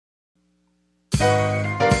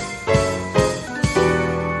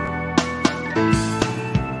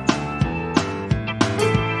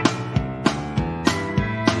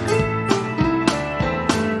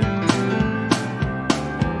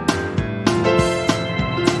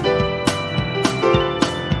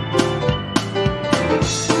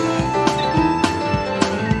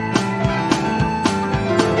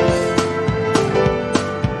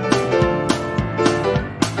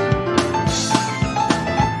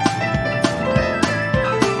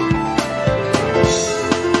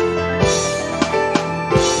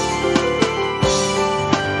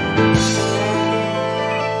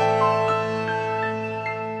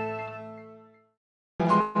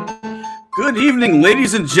Good evening,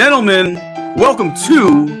 ladies and gentlemen. Welcome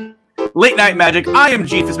to Late Night Magic. I am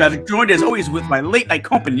FitzMagic, joined as always with my late night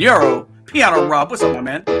compañero, Piano Rob. What's up, my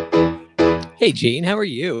man? Hey, Gene, how are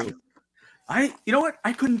you? You know what?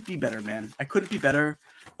 I couldn't be better, man. I couldn't be better.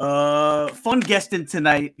 Fun guesting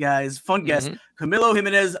tonight, guys. Fun guest. Camilo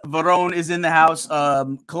Jimenez Varon is in the house.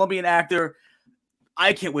 Colombian actor.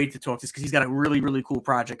 I can't wait to talk to this because he's got a really, really cool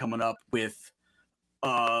project coming up with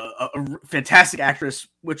a fantastic actress,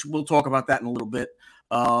 which we'll talk about that in a little bit.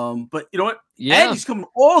 But you know what? Yeah. And he's coming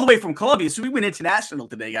all the way from Colombia, so we went international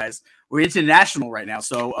today, guys. We're international right now,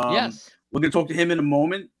 so yes, we're gonna talk to him in a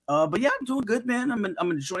moment. But yeah, I'm doing good, man. I'm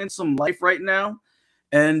enjoying some life right now.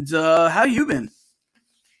 And how you been?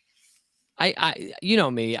 I you know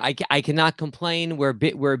me. I cannot complain.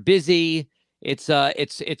 We're busy. It's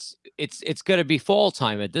gonna be fall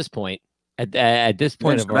time at this point. At this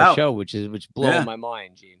point of our show, which blowing my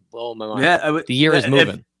mind, Gene. Blowing my mind. Yeah, the year is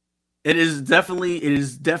moving. It is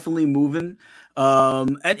definitely moving.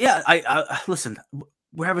 And yeah, I listen.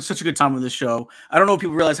 We're having such a good time on this show. I don't know if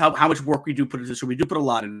people realize how much work we do put into this show. We do put a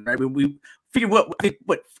lot in, right? We figure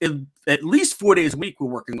at least 4 days a week we're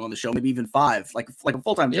working on the show, maybe even 5, like a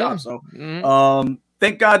full-time job. So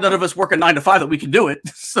thank God none of us work a 9 to 5 that we can do it.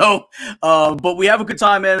 So but we have a good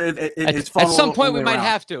time, man. It's fun. At some point we might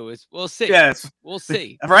have to. We'll see. Yes. We'll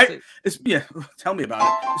see. Right? Yeah, tell me about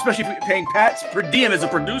it. Especially if you're paying Pat per diem as a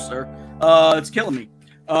producer. It's killing me.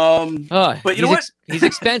 But you know what? He's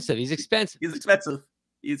expensive. He's expensive. He's expensive.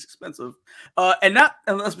 He's expensive. And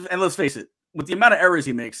let's face it, with the amount of errors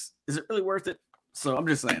he makes, is it really worth it? So I'm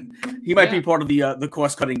just saying, he might be part of the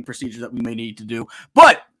cost-cutting procedure that we may need to do.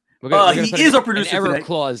 But he is a producer an error today.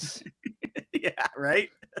 Clause. Yeah, right?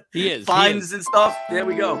 He is. Fines and stuff. There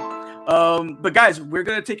we go. But guys, we're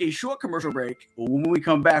going to take a short commercial break. When we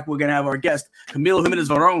come back, we're going to have our guest, Camilo Jimenez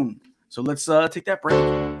Varon. So let's take that break.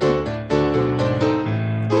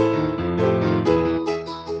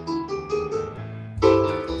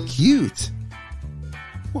 Cute.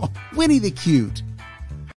 Oh, Winnie the Cute.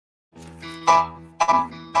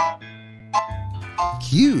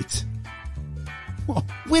 Cute. Oh,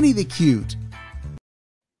 Winnie the Cute.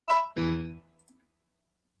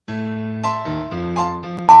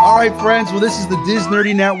 All right, friends. Well, this is the Diz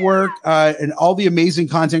Nerdy Network and all the amazing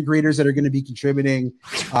content creators that are going to be contributing.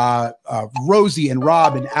 Rosie and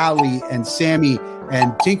Rob and Ali and Sammy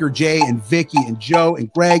and Tinker J and Vicky and Joe and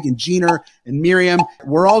Greg and Jeaner and Miriam.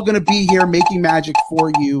 We're all going to be here making magic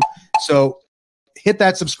for you. So hit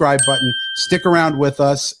that subscribe button. Stick around with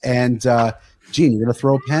us. And Gene, you're going to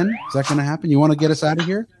throw a pen? Is that going to happen? You want to get us out of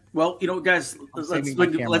here? Well, you know, guys,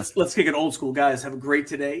 let's kick it old school, guys. Have a great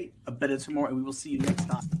today, a better tomorrow, and we will see you next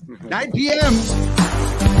time. 9 p.m.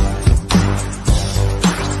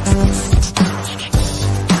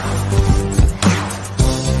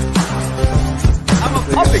 I'm a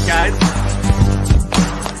puppet, guys.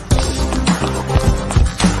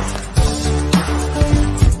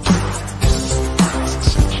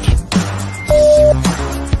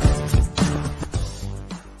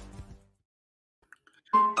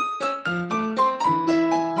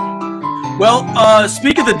 Well,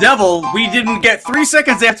 speak of the devil, we didn't get 3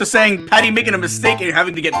 seconds after saying Patty making a mistake and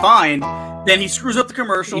having to get fined. Then he screws up the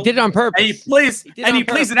commercial. He did it on purpose. And he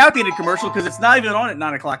plays an outdated commercial because it's not even on at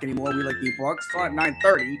 9 o'clock anymore. We like the Bronx. It's on at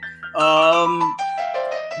 9:30.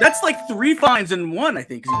 That's like 3 fines in one, I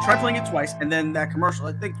think, because he tried playing it twice, and then that commercial,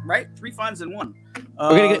 I think, right? 3 fines in one.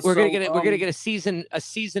 We're gonna get a season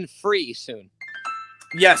free soon.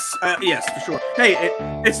 Yes, yes, for sure. Hey,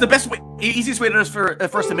 it's the best way, easiest way for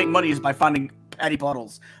us to make money is by finding Patty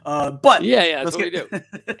bottles. But yeah, that's what we do.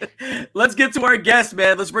 Let's get to our guest,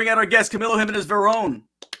 man. Let's bring out our guest, Camilo Jimenez Varon.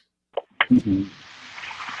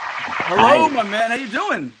 Hello, my man. How you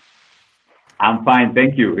doing? I'm fine,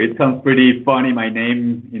 thank you. It sounds pretty funny, my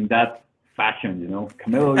name in that fashion, you know,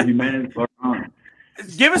 Camilo Jimenez Varon.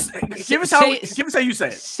 Give us how you say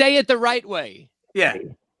it. Say it the right way. Yeah.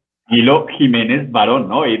 Camilo Jimenez Varon.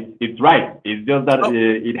 No, it's right. It's just that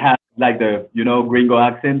it has like the gringo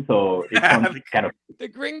accent, so it sounds kind of the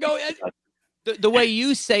gringo. The way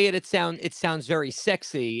you say it, it sounds very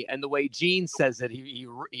sexy, and the way Gene says it,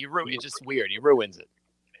 it's just weird. He ruins it.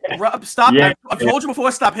 Rob, stop! Yeah. I've told you before.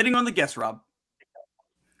 Stop hitting on the guest, Rob.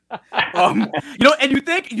 And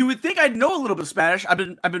you would think I'd know a little bit of Spanish.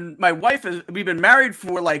 My wife we've been married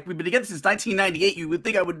we've been together since 1998. You would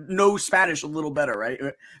think I would know Spanish a little better, right?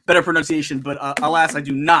 Better pronunciation, but alas, I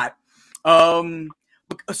do not. So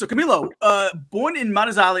Camilo, born in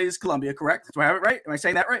Manizales, Colombia, correct? Do I have it right? Am I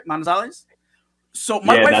saying that right? Manizales? So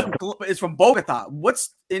my wife is from Bogota.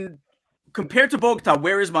 Compared to Bogota,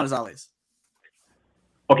 where is Manizales?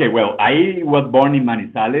 Okay, well, I was born in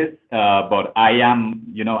Manizales, but I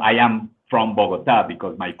am from Bogota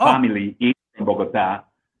because my family is from Bogota,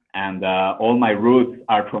 and all my roots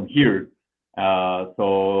are from here.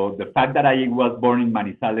 So the fact that I was born in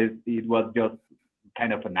Manizales, it was just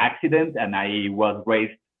kind of an accident, and I was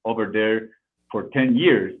raised over there for 10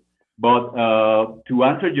 years. But to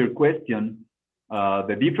answer your question,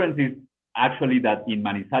 the difference is actually that in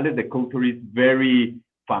Manizales, the culture is very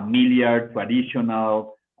familiar,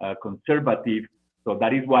 traditional, conservative. So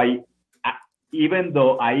that is why, even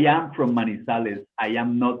though I am from Manizales, I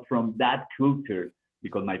am not from that culture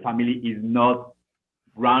because my family is not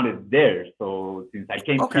grounded there. So since I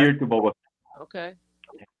came here to Bogota,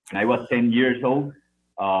 and I was 10 years old,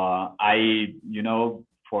 I,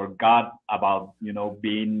 forgot about,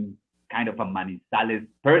 being kind of a Manizales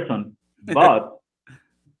person. But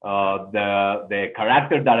the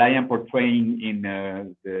character that I am portraying in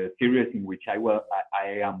the series in which I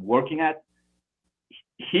am working at,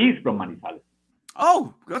 he's from Manizales.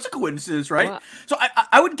 Oh, that's a coincidence, right? Wow. So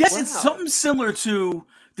I would guess it's something similar to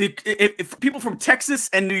if people from Texas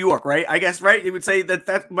and New York, right? I guess, right? They would say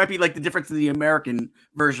that might be like the difference in the American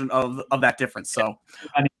version of that difference. So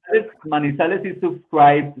Manizales is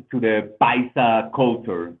subscribed to the Paisa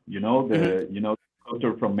culture, the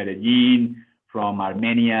culture from Medellin, from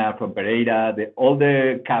Armenia, from Pereira, all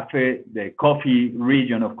the coffee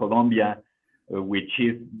region of Colombia, which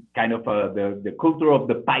is kind of the culture of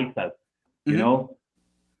the Paisas.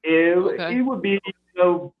 It would be,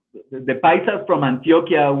 the Paisas from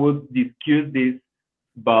Antioquia would discuss this,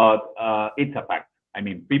 but it's a fact. I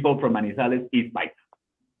mean, people from Manizales is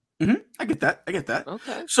Paisa. I get that.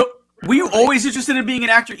 Okay. So, were you always interested in being an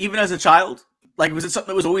actor, even as a child? Like, was it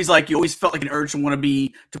something that was always like you always felt like an urge to want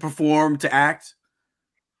to perform, to act?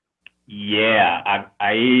 Yeah,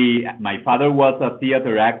 my father was a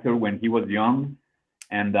theater actor when he was young,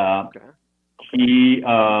 and he,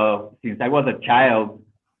 since I was a child,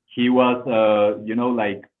 he was,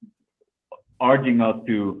 like urging us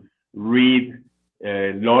to read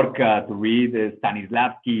Lorca, to read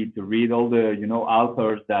Stanislavski, to read all the,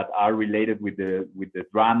 authors that are related with the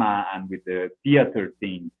drama and with the theater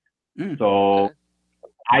thing. So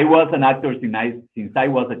I was an actor since I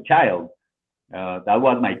was a child. That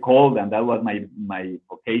was my call and that was my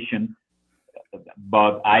vocation.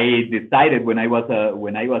 But I decided when I was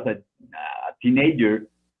a teenager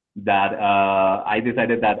that I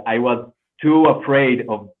decided that I was too afraid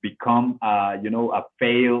of become a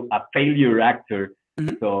failure actor.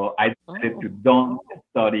 So I decided to don't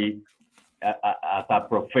study as a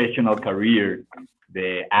professional career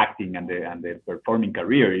the acting and the performing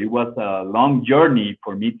career. It was a long journey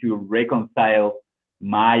for me to reconcile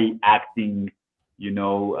my acting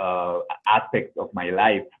aspect of my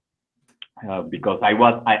life because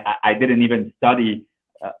I didn't even study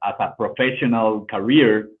as a professional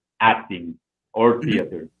career acting or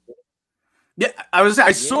theater. Yeah,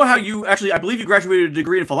 I saw how you actually, I believe you graduated a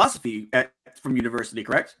degree in philosophy from university,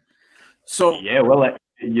 correct? So yeah, well,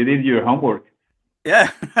 you did your homework.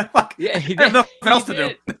 Yeah, yeah, he did. Nothing else to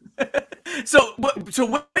do. So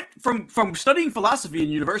what from studying philosophy in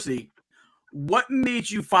university, what made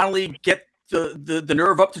you finally get the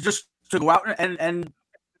nerve up to go out and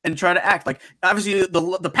try to act? Like, obviously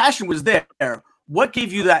the passion was there. What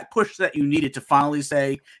gave you that push that you needed to finally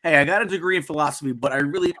say, hey, I got a degree in philosophy, but I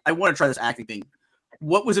want to try this acting thing?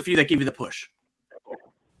 What was it for you that gave you the push?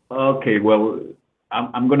 Okay, well,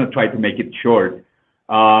 I'm going to try to make it short.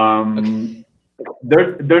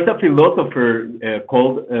 There's a philosopher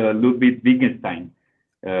called Ludwig Wittgenstein,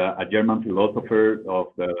 a German philosopher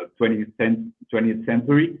of the 20th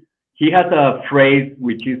century. He has a phrase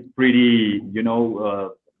which is pretty,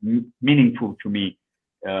 meaningful to me.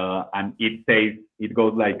 And it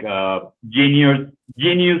goes like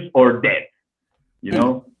genius or death, Okay.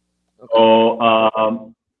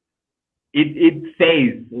 So it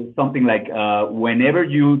says something like whenever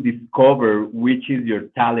you discover which is your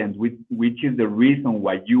talent, which is the reason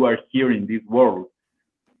why you are here in this world,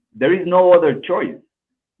 there is no other choice.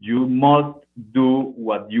 You must do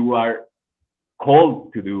what you are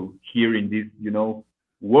called to do here in this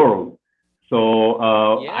world. So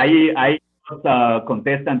I was a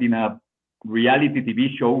contestant in a reality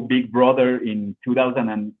TV show, Big Brother, in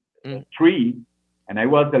 2003, and I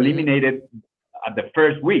was eliminated at the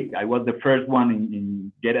first week. I was the first one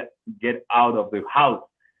in get out of the house.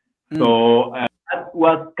 So that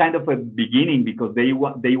was kind of a beginning because they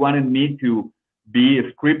wanted me to be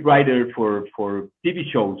a script writer for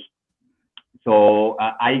TV shows. So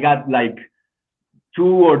I got like 2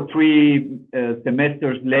 or 3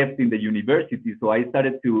 semesters left in the university. So I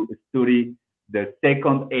started to study the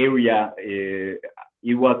second area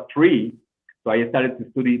it was free. So I started to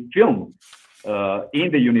study film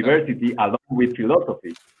in the university along with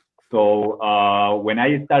philosophy. So when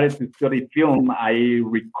I started to study film, I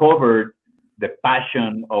recovered the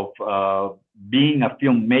passion of being a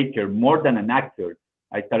filmmaker more than an actor.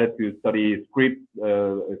 I started to study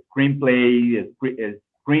screenplay,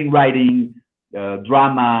 screenwriting,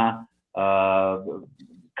 drama,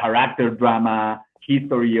 character drama,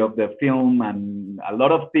 history of the film, and a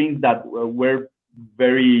lot of things that were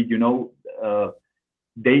very,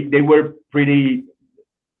 they were pretty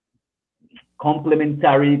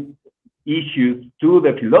complementary issues to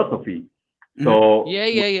the philosophy. So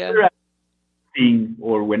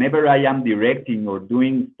or whenever I am directing or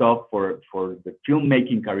doing stuff for the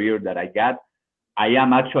filmmaking career that I got, I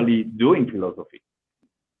am actually doing philosophy.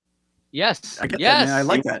 Yes, I get that, man. I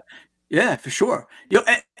like that. Yeah, for sure.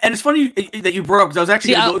 And it's funny that you brought up, because I was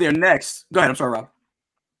actually going to go there next. Go ahead. I'm sorry, Rob.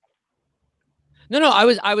 No,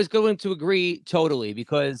 I was going to agree totally,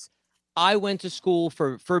 because I went to school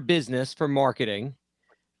for business, for marketing.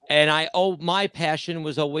 And my passion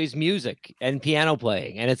was always music and piano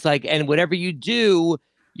playing. And it's like, and whatever you do,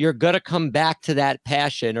 you're going to come back to that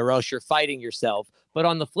passion, or else you're fighting yourself. But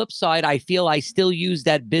on the flip side, I feel I still use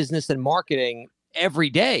that business and marketing every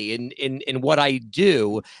day in what I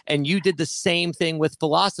do. And you did the same thing with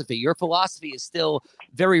philosophy. Your philosophy is still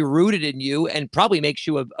very rooted in you, and probably makes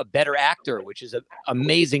you a better actor, which is an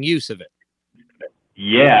amazing use of it.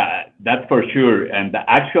 Yeah, that's for sure. And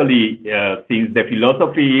actually, since the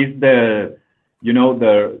philosophy is the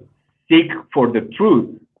seek for the truth,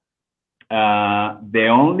 the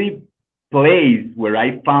only place where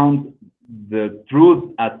I found the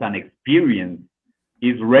truth as an experience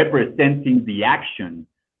is representing the action,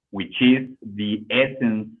 which is the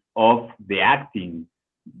essence of the acting,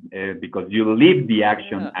 because you live the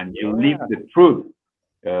action and you live the truth,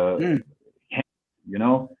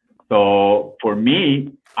 So for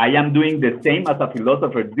me, I am doing the same as a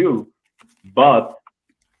philosopher do, but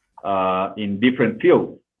in different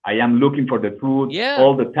fields. I am looking for the truth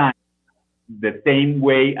all the time, the same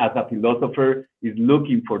way as a philosopher is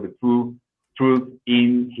looking for the truth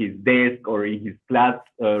in his desk or in his class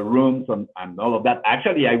rooms and all of that.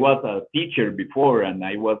 Actually, I was a teacher before, and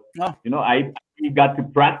I was, I got to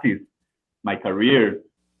practice my career.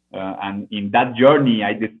 And in that journey,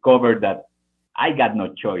 I discovered that I got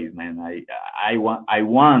no choice, man. I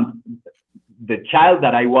want the child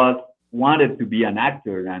that I wanted to be an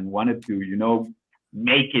actor and wanted to,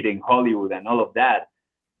 make it in Hollywood and all of that.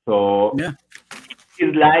 So in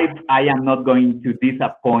his life, I am not going to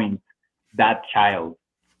disappoint that child.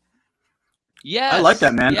 Yeah, I like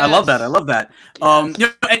that, man. I love that. I love that. And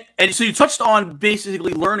so you touched on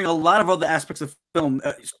basically learning a lot of other aspects of film,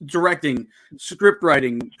 directing, script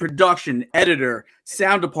writing, production, editor,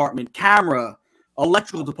 sound department, camera,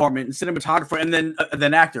 electrical department, and cinematographer, and then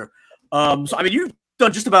actor. So I mean, you've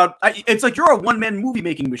done just about. It's like you're a one-man movie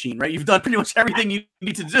making machine, right? You've done pretty much everything you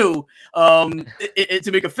need to do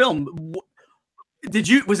to make a film.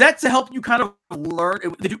 Was that to help you kind of learn?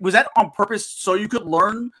 Was that on purpose so you could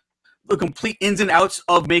learn the complete ins and outs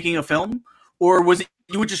of making a film, or was it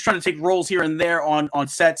you were just trying to take roles here and there on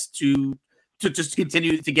sets to just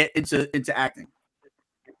continue to get into acting?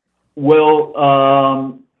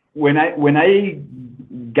 Well, when I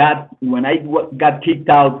got kicked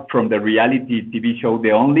out from the reality TV show,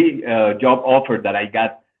 the only job offer that I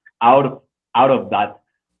got out of that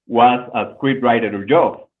was a scriptwriter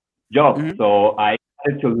job. Mm-hmm. So I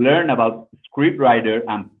started to learn about scriptwriter,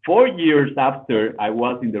 and 4 years after I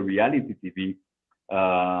was in the reality TV,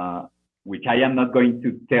 which I am not going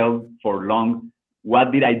to tell for long,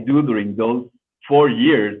 what did I do during those 4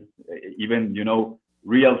 years, even,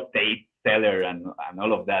 real estate seller and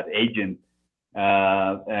all of that, agent.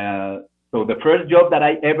 So the first job that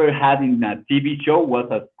I ever had in a TV show was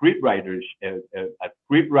a scriptwriter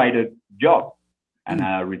job and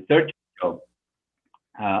a research job.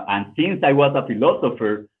 And since I was a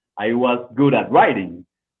philosopher, I was good at writing.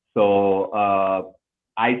 So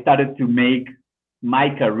I started to make my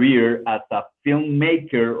career as a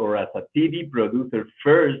filmmaker or as a TV producer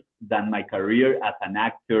first than my career as an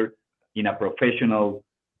actor in a professional,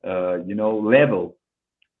 level.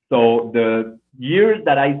 So the years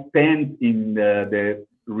that I spent in the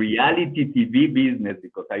reality TV business,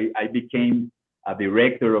 because I became a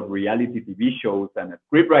director of reality TV shows and a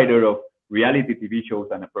scriptwriter of reality TV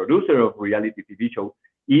shows and a producer of reality TV shows,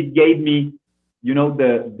 it gave me,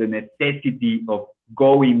 the necessity of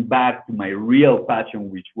going back to my real passion,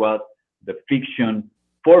 which was the fiction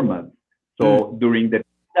format. So during the time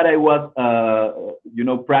that I was,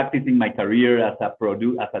 practicing my career as a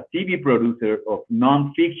TV producer of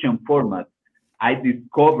non-fiction formats, I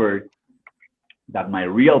discovered that my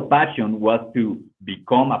real passion was to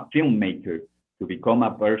become a filmmaker, to become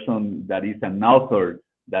a person that is an author,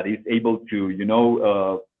 that is able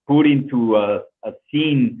to, put into a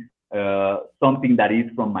scene something that is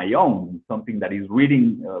from my own, something that is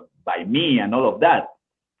written by me and all of that.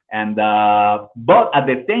 And but at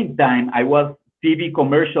the same time, I was TV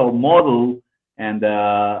commercial model, and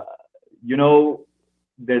the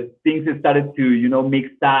things started to mix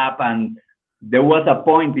up, and there was a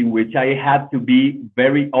point in which I had to be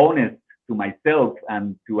very honest to myself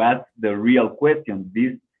and to ask the real question: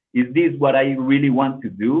 is this what I really want to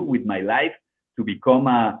do with my life? To become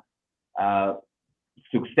a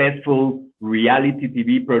successful reality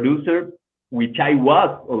TV producer, which I was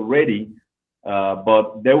already,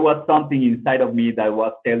 but there was something inside of me that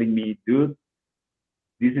was telling me, dude,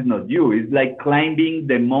 this is not you. It's like climbing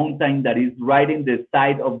the mountain that is right in the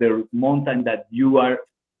side of the mountain that you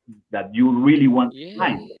really want to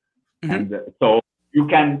climb. Mm-hmm. And so you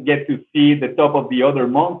can get to see the top of the other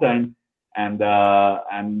mountain, and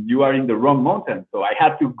you are in the wrong mountain. So I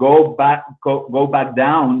had to go back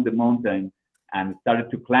down the mountain and started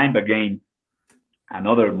to climb again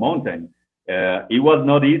another mountain. It was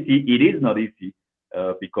not easy. It is not easy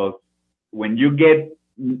because when you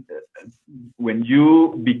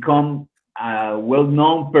become a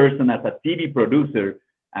well-known person as a TV producer,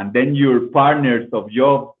 and then your partners of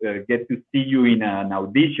job get to see you in an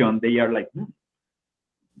audition, they are like,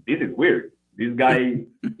 this is weird. This guy,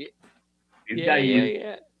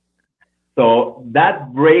 is. So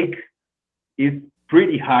that break is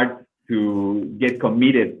pretty hard to get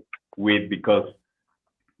committed with, because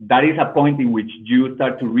that is a point in which you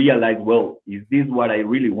start to realize, well, is this what I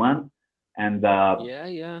really want? And I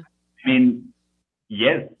mean,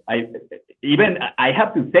 yes, I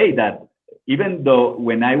have to say that even though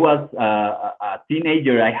when I was a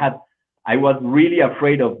teenager, I was really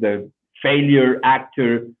afraid of the failure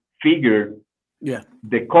actor figure. Yeah,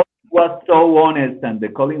 the calling was so honest, and the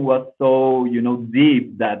calling was so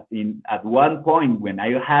deep, that at one point when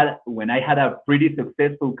I had a pretty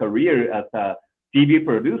successful career as a TV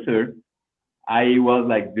producer, I was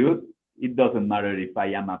like, dude, it doesn't matter if I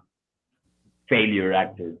am a failure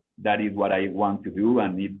actor. That is what I want to do,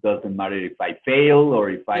 and it doesn't matter if I fail or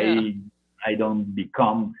if I don't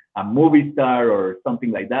become a movie star or something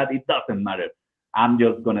like that. It doesn't matter. I'm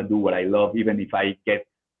just gonna do what I love, even if I get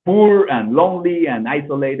poor and lonely and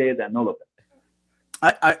isolated and all of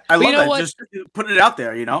that. I love that. Just putting it out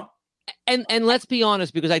there, And let's be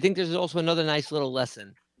honest, because I think there's also another nice little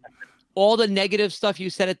lesson. All the negative stuff you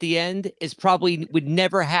said at the end would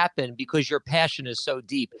never happen because your passion is so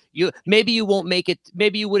deep. Maybe you won't make it.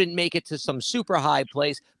 Maybe you wouldn't make it to some super high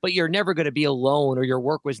place, but you're never going to be alone, or your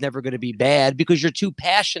work was never going to be bad because you're too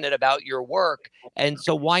passionate about your work. And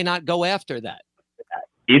so why not go after that?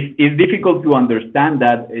 It's difficult to understand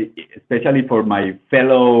that, especially for my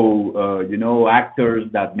fellow,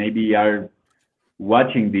 actors that maybe are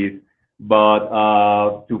watching this, but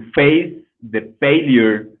to face the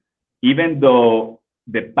failure, even though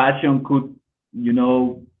the passion could,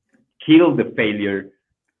 kill the failure,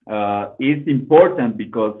 is important,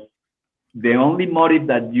 because the only motive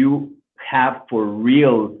that you have for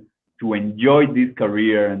real to enjoy this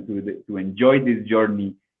career and to enjoy this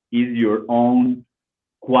journey is your own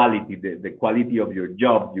quality, the quality of your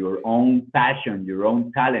job, your own passion, your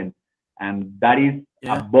own talent. And that is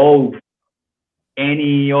above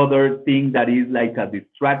any other thing that is like a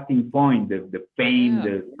distracting point, the fame,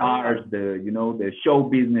 the stars, the show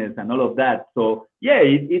business and all of that. So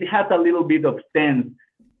it has a little bit of sense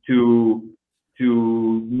to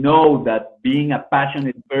know that being a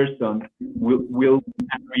passionate person will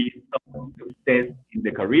carry some success in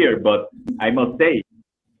the career. But I must say,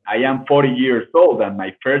 I am 40 years old, and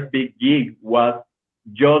my first big gig was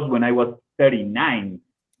just when I was 39.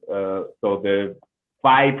 So the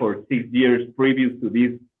 5 or 6 years previous to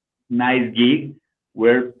this nice gig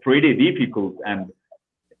were pretty difficult, and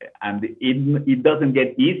it doesn't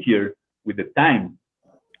get easier with the time,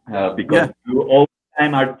 because you all the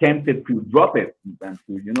time are tempted to drop it and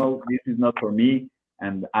to this is not for me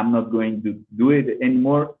and I'm not going to do it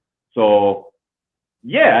anymore. So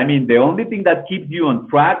I mean, the only thing that keeps you on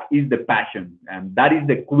track is the passion, and that is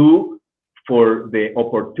the clue for the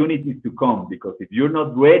opportunities to come. Because if you're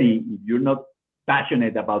not ready, if you're not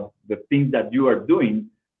passionate about the things that you are doing,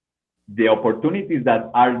 the opportunities that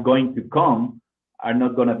are going to come are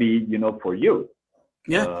not going to be, for you.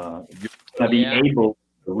 You're going to be able,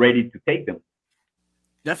 ready to take them.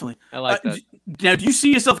 Definitely. I like that. Now, do you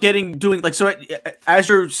see yourself doing like, so as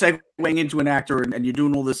you're segueing into an actor and you're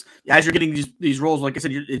doing all this, as you're getting these roles, like I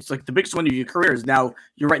said, it's like the biggest one of your career is now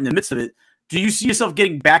you're right in the midst of it. Do you see yourself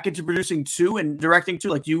getting back into producing too and directing too?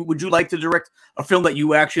 Like, would you like to direct a film that you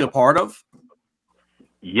were actually a part of?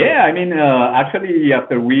 Yeah, I mean, actually,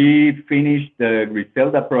 after we finished the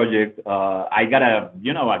Griselda project, I got a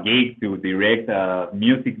gig to direct a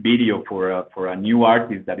music video for a new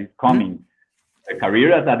artist that is coming. The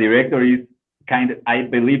career as a director is I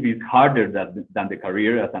believe, is harder than the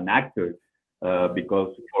career as an actor,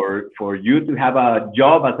 because for you to have a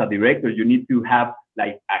job as a director, you need to have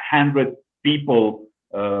like 100 people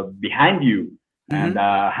behind you, and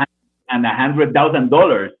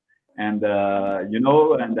 $100,000. And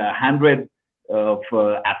and 100 of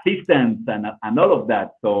assistants and all of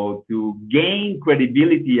that. So to gain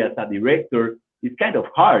credibility as a director is kind of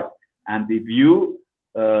hard. And if you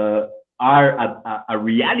are a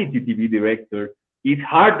reality TV director, it's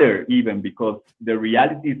harder even, because the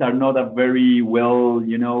realities are not a very well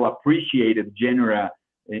appreciated genre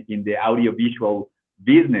in the audiovisual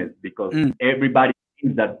business, because everybody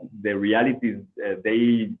thinks that the realities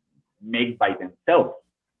they make by themselves.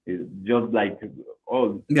 It's just like,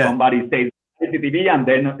 somebody says TV and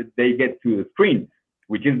then they get to the screen,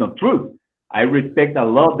 which is not true. I respect a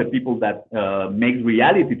lot the people that make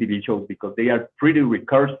reality TV shows, because they are pretty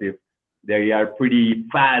recursive. They are pretty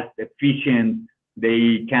fast, efficient.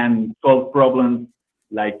 They can solve problems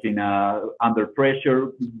like under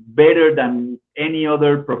pressure better than any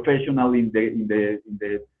other professional in the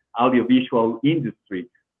audiovisual industry.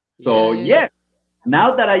 So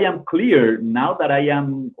now that I am clear,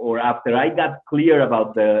 after I got clear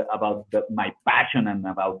about my passion and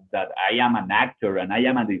about that I am an actor and I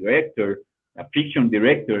am a director, a fiction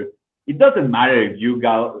director, it doesn't matter if you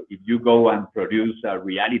go and produce a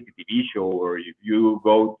reality TV show, or if you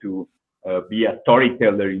go to be a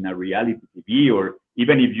storyteller in a reality TV, or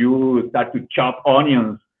even if you start to chop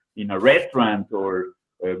onions in a restaurant, or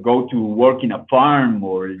go to work in a farm,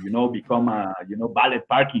 or become a valet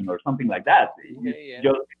parking or something like that. It's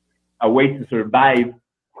just a way to survive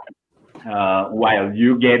while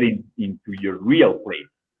you get into your real place.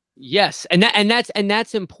 Yes, and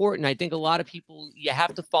that's important. I think a lot of people, you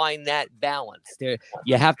have to find that balance.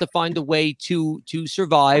 You have to find a way to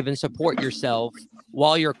survive and support yourself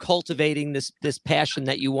while you're cultivating this passion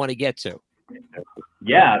that you want to get to.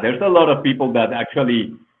 Yeah, there's a lot of people that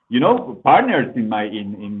actually, partners in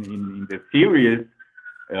the series.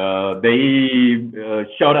 They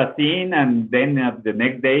shot a scene, and then the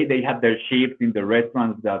next day they had their shifts in the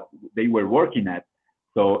restaurants that they were working at.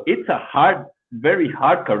 So it's a very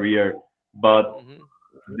hard career, but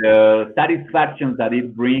the satisfactions that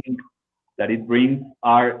it brings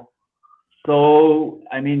are so,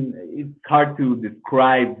 I mean, it's hard to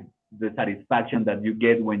describe the satisfaction that you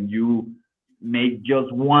get when you make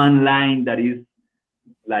just one line that is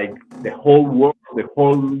like the whole world, the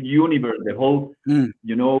whole universe, the whole,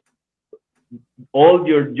 all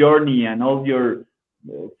your journey and all your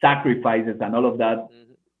sacrifices and all of that.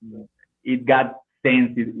 It got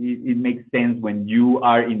sense. It makes sense when you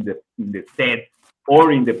are in the set,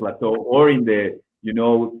 or in the plateau, or in the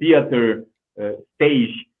theater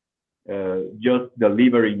stage, just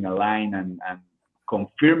delivering a line and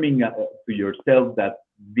confirming to yourself that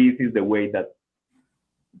this is the way that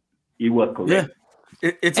it was correct.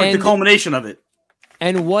 Yeah, it's like the culmination of it.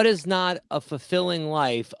 And what is not a fulfilling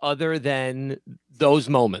life other than those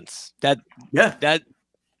moments? Exactly.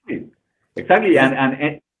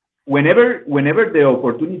 And whenever the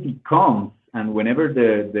opportunity comes, and whenever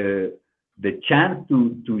the chance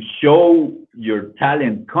to show your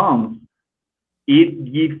talent comes, it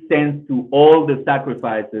gives sense to all the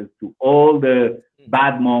sacrifices, to all the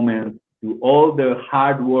bad moments, to all the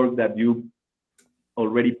hard work that you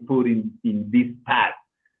already put in this path,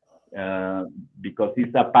 because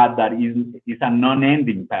it's a path that is a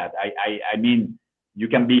non-ending path. I mean, you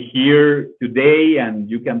can be here today, and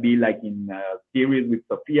you can be like in a series with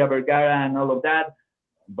Sofia Vergara and all of that,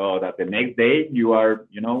 but at the next day you are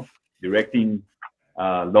directing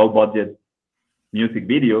low budget music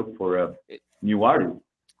video for a new artist.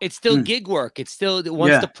 It's still gig work. It's still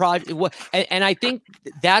once the project, and I think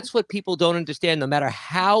that's what people don't understand. No matter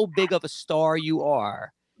how big of a star you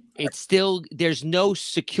are, it's still, there's no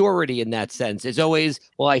security in that sense. It's always,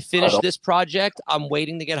 well, I finished this project, I'm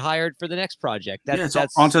waiting to get hired for the next project. That's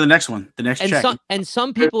on to the next one, the next check. And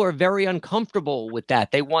some people are very uncomfortable with that.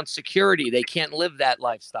 They want security. They can't live that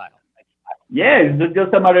lifestyle. Yeah, it's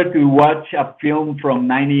just a matter to watch a film from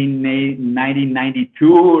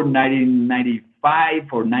 1992 or 1995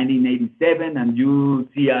 or 1987, and you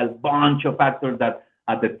see a bunch of actors that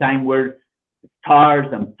at the time were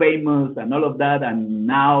stars and famous and all of that, and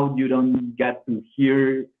now you don't get to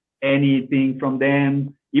hear anything from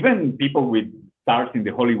them. Even people with stars in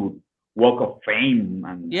the Hollywood Walk of Fame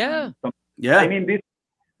and yeah. I mean, this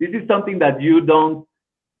is something that you don't.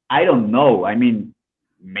 I don't know. I mean,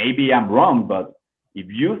 maybe I'm wrong, but if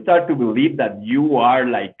you start to believe that you are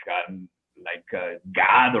like a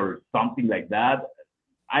god or something like that,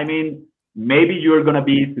 I mean, maybe you're gonna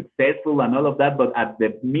be successful and all of that, but at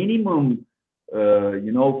the minimum,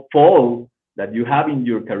 fall that you have in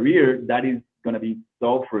your career, that is gonna be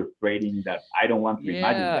so frustrating that I don't want to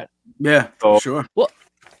imagine that. Yeah, so, sure. Well,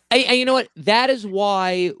 and you know what? That is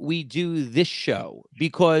why we do this show,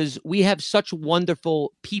 because we have such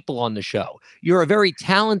wonderful people on the show. You're a very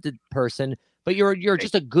talented person, but you're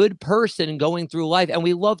just a good person going through life, and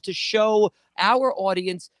we love to show our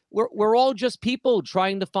audience we're all just people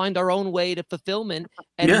trying to find our own way to fulfillment,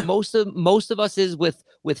 and most of us is with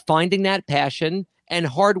finding that passion and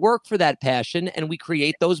hard work for that passion, and we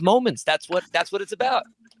create those moments. That's what it's about.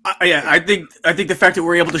 I think the fact that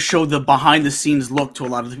we're able to show the behind the scenes look to a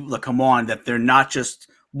lot of the people that come on, that they're not just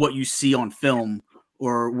what you see on film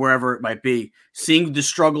or wherever it might be, seeing the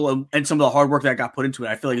struggle and some of the hard work that got put into it,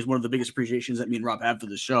 I feel like is one of the biggest appreciations that me and Rob have for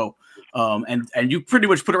the show. And you pretty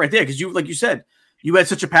much put it right there, because you, like you said, you had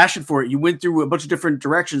such a passion for it. You went through a bunch of different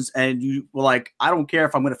directions, and you were like, I don't care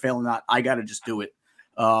if I'm going to fail or not. I got to just do it.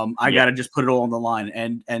 I got to just put it all on the line.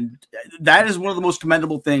 And that is one of the most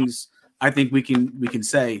commendable things I think we can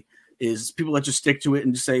say, is people that just stick to it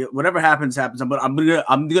and just say, whatever happens. I'm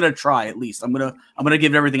gonna try at least. I'm gonna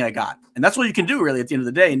give it everything I got, and that's what you can do really at the end of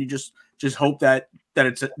the day. And you just hope that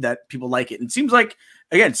people like it. And it seems like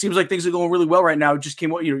things are going really well right now. It just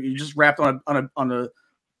came out, you just wrapped on a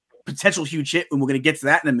potential huge hit, and we're gonna get to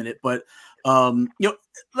that in a minute. But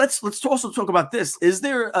let's also talk about this. Is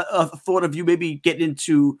there a thought of you maybe getting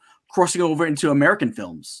into crossing over into American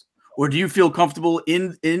films, or do you feel comfortable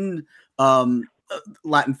in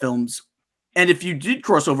Latin films? And if you did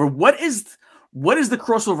cross over, what is the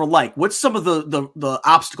crossover like? What's some of the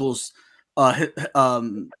obstacles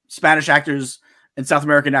Spanish actors and South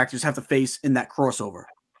American actors have to face in that crossover?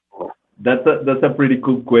 That's a pretty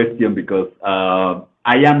cool question, because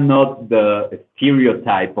I am not the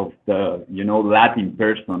stereotype of the Latin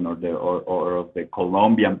person or of the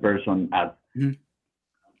Colombian person as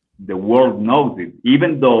the world knows it.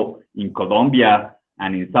 Even though in Colombia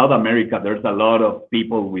and in South America, there's a lot of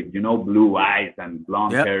people with, blue eyes and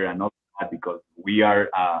blonde hair and all that, because we are,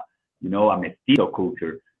 a mestizo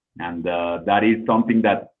culture. And that is something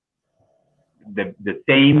that the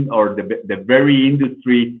same or the very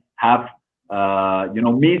industry have,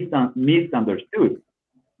 misunderstood,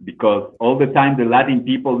 because all the time the Latin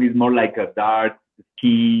people is more like a dark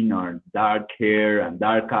skin or dark hair and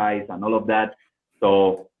dark eyes and all of that.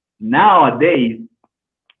 So nowadays,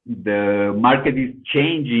 the market is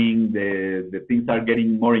changing, the things are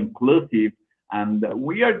getting more inclusive, and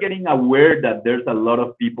we are getting aware that there's a lot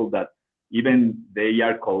of people that even they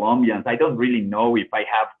are Colombians. I don't really know if I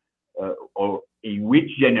have or in which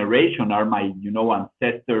generation are my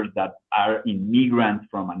ancestors that are immigrants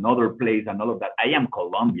from another place and all of that. I am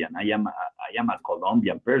Colombian. I am a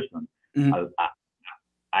Colombian person.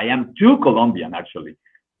 I am too Colombian actually,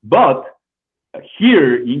 but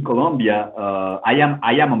here in Colombia, I am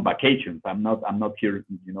on vacations. I'm not here,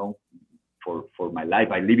 for my life.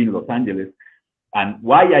 I live in Los Angeles. And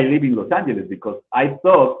why I live in Los Angeles? Because I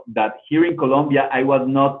thought that here in Colombia, I was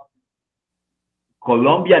not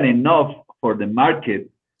Colombian enough for the market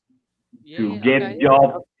to get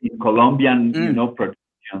jobs in Colombian,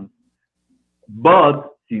 productions.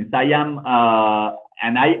 But since I am,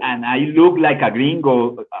 and I look like a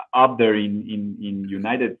gringo up there in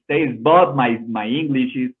United States, but my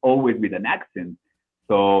English is always with an accent.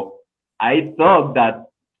 So I thought that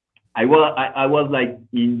I was like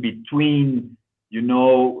in between,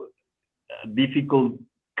 difficult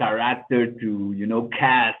character to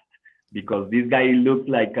cast, because this guy looks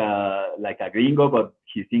like a gringo, but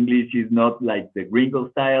his English is not like the gringo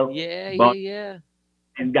style. This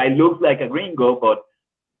guy looks like a gringo, but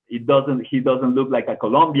he doesn't look like a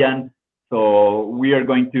Colombian. So we are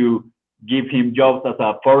going to give him jobs as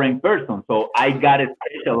a foreign person. So I got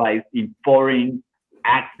specialized in foreign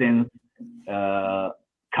accents,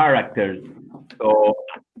 characters. So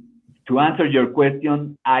to answer your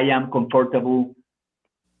question, I am comfortable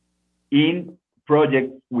in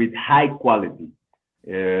projects with high quality.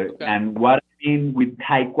 And what I mean with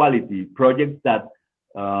high quality, projects that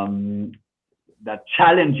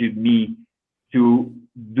challenges me to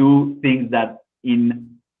do things that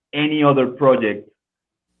in any other project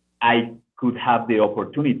I could have the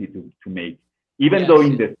opportunity to make, even though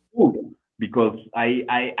in the school, because I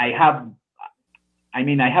have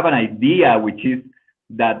an idea, which is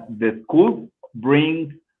that the school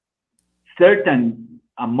brings certain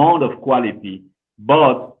amount of quality,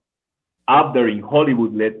 but up there in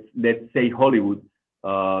Hollywood, let's say Hollywood,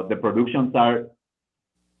 the productions are,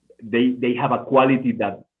 they have a quality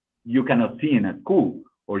that you cannot see in a school,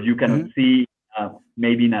 or you cannot see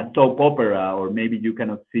maybe in a soap opera, or maybe you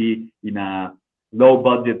cannot see in a low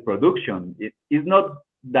budget production. It's not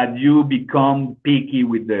that you become picky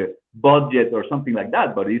with the budget or something like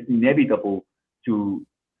that, but it's inevitable to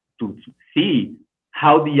see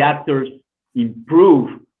how the actors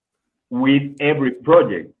improve with every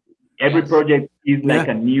project. Every project is like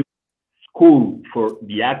a new school for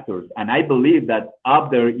the actors, and I believe that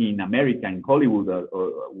up there in America, in Hollywood,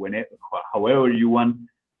 or whenever, however you want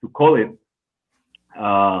to call it,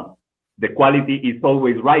 the quality is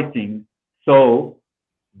always rising, so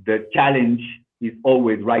the challenge is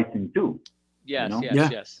always rising too. Yes, you know?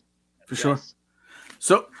 yes, for sure.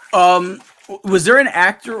 So, was there an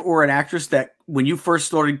actor or an actress that when you first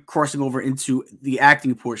started crossing over into the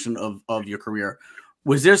acting portion of your career,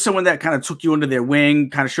 was there someone that kind of took you under their wing,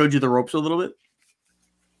 kind of showed you the ropes a little bit?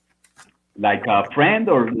 Like a friend,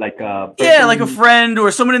 or like a person? Yeah, like a friend or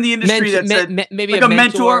someone in the industry that said maybe like a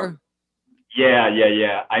mentor.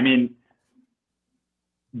 Yeah. I mean,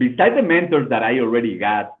 besides the mentors that I already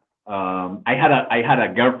got, I had a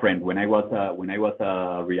girlfriend when I was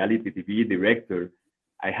a reality TV director.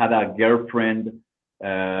 I had a girlfriend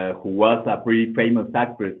who was a pretty famous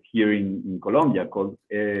actress here in Colombia. Called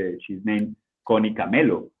she's named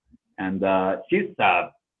Camilo, and she's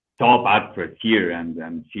a top actress here,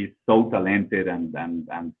 and she's so talented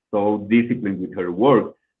and so disciplined with her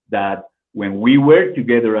work that when we were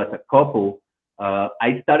together as a couple,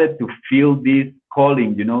 I started to feel this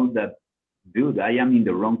calling, you know, that, dude, I am in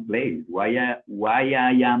the wrong place. Why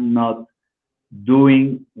I am not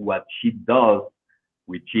doing what she does,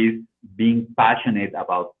 which is being passionate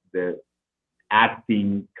about the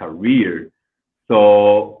acting career.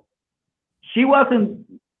 So she wasn't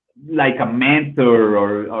like a mentor,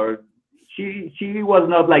 or she was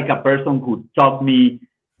not like a person who taught me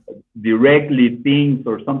directly things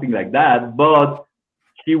or something like that, but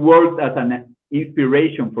she worked as an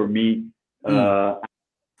inspiration for me.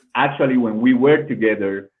 Actually, when we were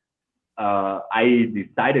together, I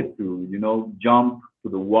decided to, you know, jump to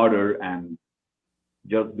the water and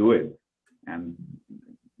just do it. And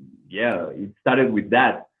yeah, it started with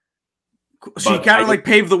that. She kind of like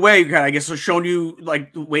paved the way, I guess, so showing you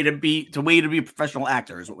like the way to be a professional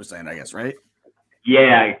actor is what we're saying, I guess, right?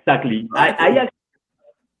 Yeah, exactly.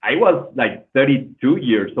 I was like 32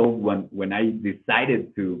 years old when I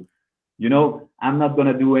decided to, you know, I'm not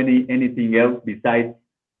gonna do anything else besides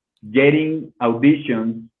getting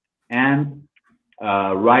auditions and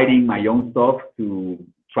writing my own stuff to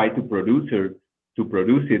try to produce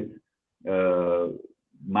it,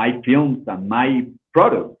 my films and my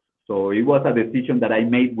products. So it was a decision that I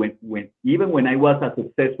made even when I was a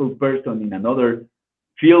successful person in another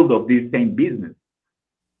field of this same business.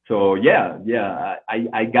 So yeah,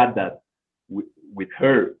 I got that with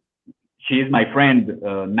her. She is my friend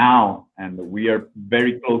now, and we are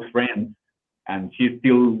very close friends. And she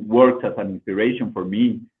still works as an inspiration for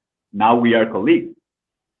me. Now we are colleagues.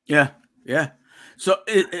 Yeah. So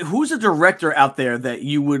who's a director out there that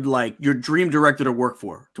you would like, your dream director to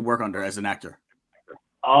work under as an actor?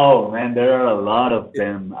 Oh man, there are a lot of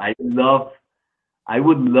them. I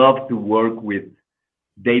would love to work with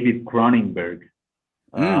David Cronenberg.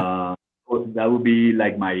 That would be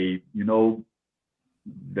like my, you know,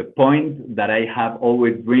 the point that I have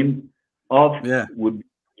always dreamed of. Would be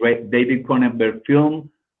David Cronenberg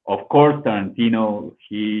film. Of course, Tarantino.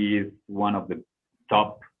 He is one of the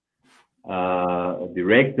top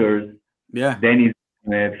directors. Yeah. Dennis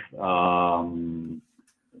with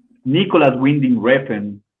Nicholas Winding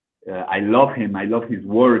Refn. I love him. I love his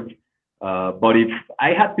work. But if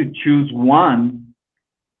I had to choose one,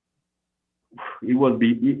 it would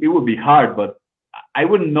be hard. But I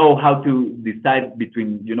wouldn't know how to decide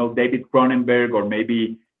between, you know, David Cronenberg or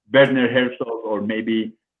maybe Werner Herzog or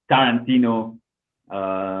maybe Tarantino.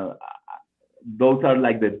 Those are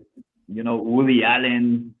like the, you know, Woody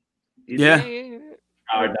Allen.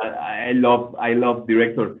 I love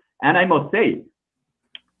directors, and I must say,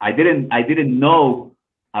 I didn't know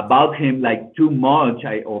about him like too much.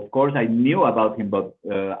 Of course I knew about him, but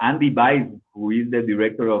Andy Weiss, who is the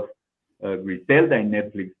director of Griselda in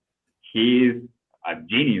Netflix, he is a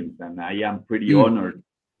genius, and I am pretty honored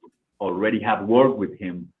to already have worked with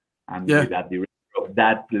him and with that director of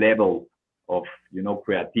that level of, you know,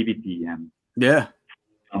 creativity and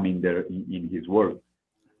in his work.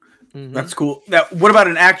 That's cool. Now, what about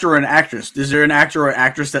an actor or an actress? Is there an actor or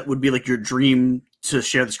actress that would be like your dream to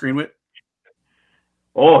share the screen with?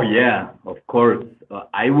 Oh yeah, of course.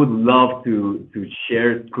 I would love to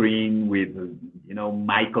share screen with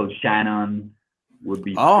Michael Shannon. Would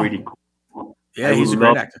be Oh, pretty cool. yeah, I would he's a great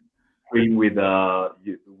love actor. screen with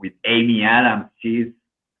Amy Adams. She's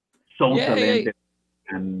so Yeah, yeah. talented,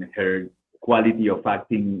 and her quality of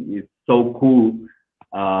acting is so cool.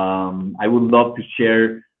 I would love to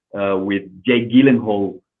share with Jake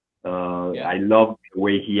Gyllenhaal. Yeah. I love the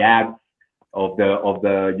way he acts of the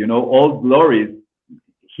old glories.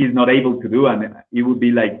 He's not able to do, and it would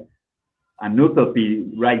be like an utopia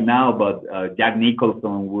right now. But Jack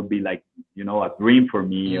Nicholson would be like a dream for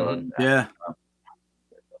me. Mhm. Yeah.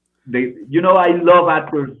 I love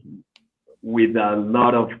actors with a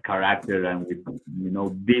lot of character and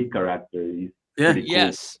with deep character. It's Yeah. pretty cool.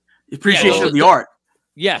 Yes. Appreciation Yeah, of the art.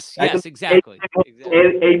 Yes. I Yes. could- Exactly.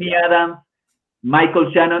 Exactly. Amy Adams,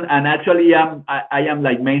 Michael Shannon, and actually I am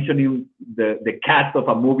like mentioning the cast of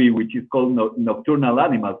a movie which is called Nocturnal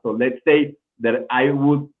Animals. So let's say that I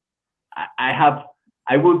would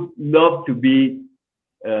love to be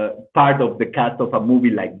part of the cast of a movie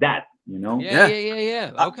like that. Yeah.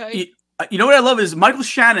 Yeah. Okay. You know what I love is Michael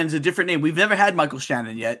Shannon's a different name. We've never had Michael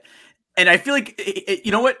Shannon yet, and I feel like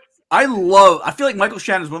you know what I feel like Michael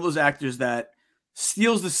Shannon is one of those actors that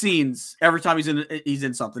steals the scenes every time he's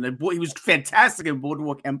in something. And he was fantastic in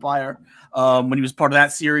Boardwalk Empire when he was part of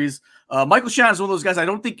that series. Michael Shannon is one of those guys I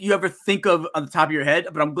don't think you ever think of on the top of your head,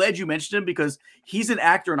 but I'm glad you mentioned him because he's an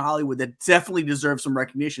actor in Hollywood that definitely deserves some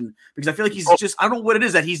recognition because I feel like he's just I don't know what it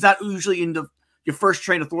is that he's not usually in your first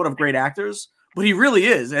train of thought of great actors, but he really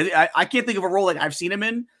is. I can't think of a role that I've seen him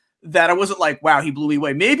in that I wasn't like, wow, he blew me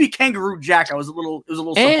away. Maybe Kangaroo Jack. It was a little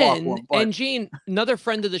subpar for him, and Gene, another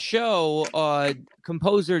friend of the show,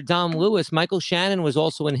 composer Dom Lewis, Michael Shannon was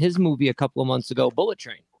also in his movie a couple of months ago, Bullet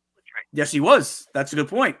Train. Yes, he was. That's a good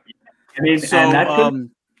point. I mean, So, and actually,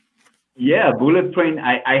 yeah, Bullet Train.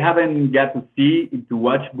 I haven't got to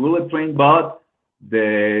watch Bullet Train, but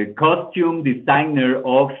the costume designer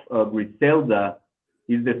of Griselda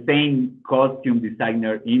is the same costume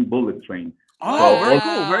designer in Bullet Train. Oh, very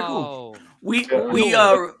cool, very cool. We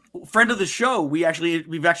friend of the show. We've actually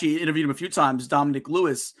interviewed him a few times. Dominic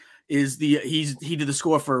Lewis is he did the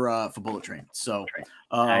score for Bullet Train. So,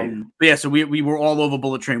 but yeah, so we were all over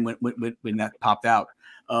Bullet Train when that popped out.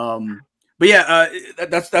 But yeah,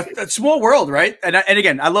 that's small world, right? And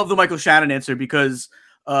again, I love the Michael Shannon answer because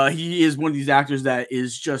he is one of these actors that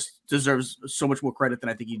is just deserves so much more credit than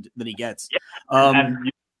I think he gets.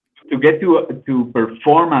 And to get to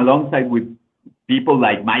perform alongside with people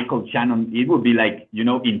like Michael Shannon, it would be like,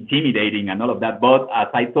 intimidating and all of that. But as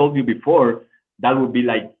I told you before, that would be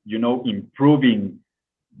like, improving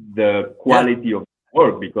the quality of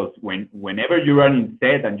work because whenever you are in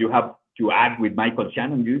set and you have to act with Michael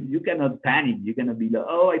Shannon, you cannot panic. You cannot be like,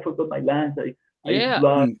 oh, I forgot my lines.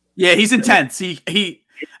 Yeah, he's intense.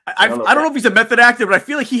 I don't know if he's a method actor, but I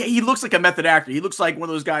feel like he looks like a method actor. He looks like one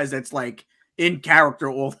of those guys that's like in character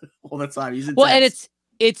all the time. He's intense. Well, and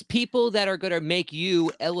it's people that are going to make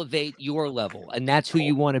you elevate your level, and that's who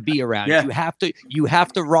you want to be around. Yeah. You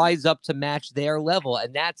have to rise up to match their level,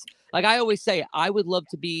 and that's like I always say. I would love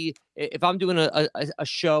to be if I'm doing a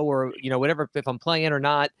show or whatever, if I'm playing or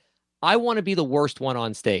not. I want to be the worst one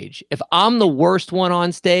on stage. If I'm the worst one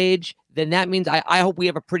on stage, then that means I hope we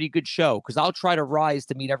have a pretty good show because I'll try to rise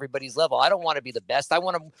to meet everybody's level. I don't want to be the best. I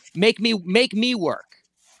want to make me work.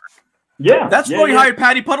 Yeah, that's why we hired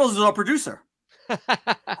Patty Puddles as our producer.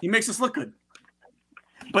 He makes us look good,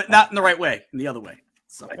 but not in the right way, in the other way.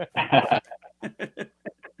 So,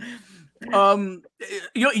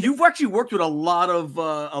 you've actually worked with a lot of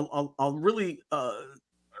really.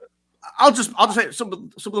 I'll just say some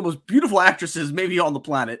of the most beautiful actresses maybe on the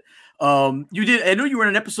planet. You did. I know you were in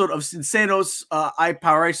an episode of Sinceros I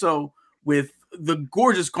Paraiso with the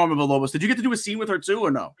gorgeous Carmen Villalobos. Did you get to do a scene with her too,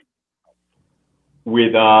 or no?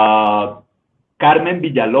 With Carmen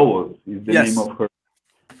Villalobos is the name of her.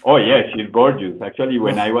 Oh yeah, she's gorgeous. Actually,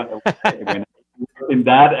 when I was in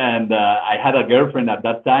that, and I had a girlfriend at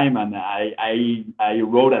that time, and I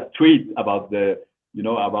wrote a tweet about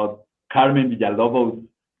about Carmen Villalobos'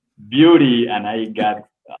 beauty, and I got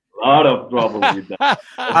a lot of trouble with that.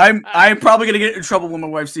 I'm probably gonna get in trouble when my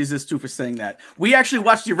wife sees this too for saying that. We actually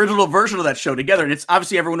watched the original version of that show together, and it's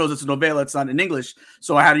obviously everyone knows it's a novela. It's not in English,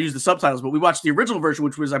 so I had to use the subtitles. But we watched the original version,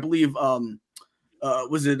 which was, I believe,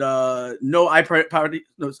 was it No I Paradiso?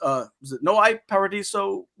 Was it No I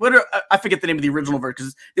Paradiso? What I forget the name of the original version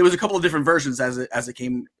because there was a couple of different versions as it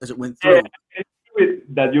went through.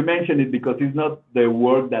 That you mentioned it because it's not the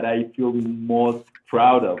work that I feel most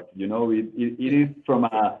proud of. It is from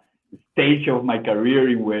a stage of my career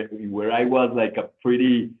in where I was like a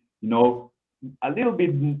pretty, a little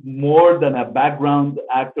bit more than a background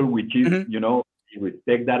actor, which is, you know, I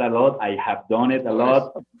respect that a lot. I have done it a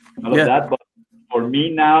lot, all of that. But for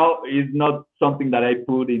me now, it's not something that I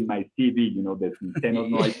put in my CV, you know, the Centenos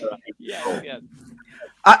Noise.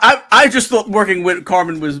 I just thought working with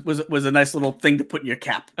Carmen was a nice little thing to put in your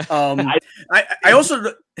cap. I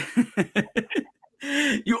also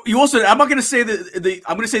you also, I'm not going to say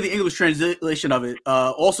I'm going to say the English translation of it.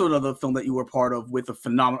 Also another film that you were part of with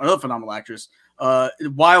another phenomenal actress.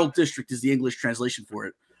 Wild District is the English translation for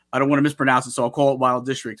it. I don't want to mispronounce it, so I'll call it Wild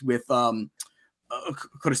District with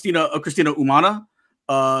Cristina Umana.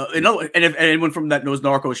 And if anyone from that knows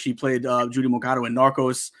Narcos, she played Judy Moncada in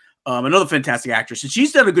Narcos. Another fantastic actress, and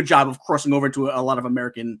she's done a good job of crossing over into a lot of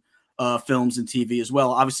American films and TV as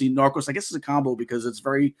well. Obviously, Narcos, I guess, is a combo because it's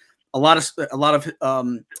a lot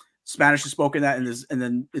of Spanish is spoken that, and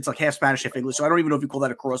then it's like half Spanish, half English. So I don't even know if you call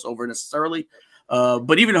that a crossover necessarily.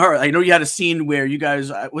 But even her, I know you had a scene where you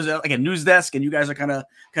guys was it like a news desk, and you guys are kind of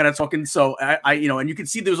talking. So I you know, and you can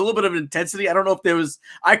see there was a little bit of intensity. I don't know if there was.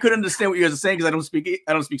 I could understand what you guys are saying because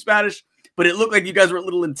I don't speak Spanish, but it looked like you guys were a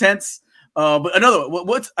little intense. But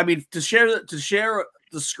to share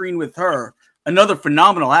the screen with her, another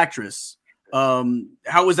phenomenal actress. How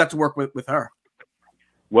was that to work with her?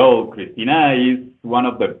 Well, Cristina is one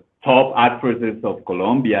of the top actresses of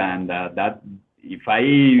Colombia, and that if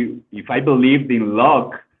I believed in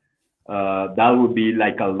luck, that would be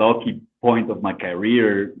like a lucky point of my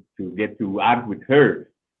career to get to act with her,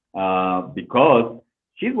 because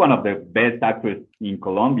she's one of the best actresses in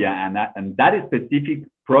Colombia, and that specific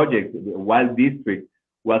project, Wild District,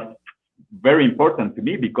 was very important to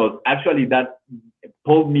me because actually that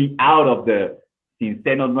pulled me out of the Sin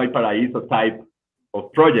Senos No Hay Paraíso type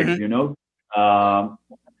of projects, you know.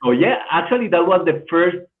 So yeah, actually that was the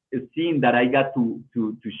first scene that I got to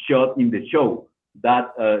shot in the show.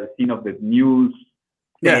 That scene of the news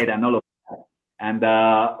set and all of that. And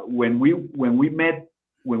when we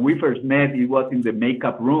first met, it was in the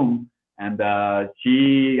makeup room, and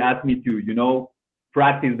she asked me to, you know,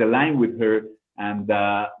 practice the line with her, and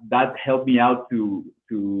that helped me out to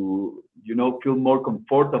you know, feel more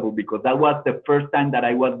comfortable, because that was the first time that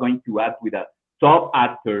I was going to act with a top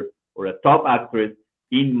actor or a top actress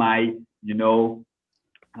in my, you know,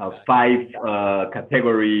 5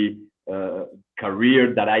 category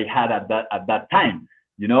career that I had at that time,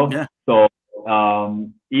 you know. So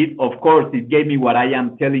it, of course, it gave me what I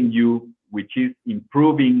am telling you, which is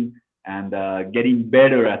improving and getting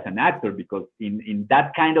better as an actor, because in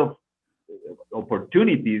that kind of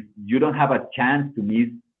opportunities, you don't have a chance to miss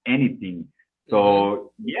anything.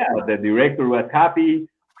 So yeah, the director was happy,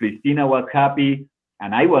 Cristina was happy,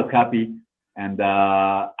 and I was happy. And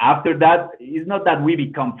after that, it's not that we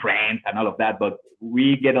become friends and all of that, but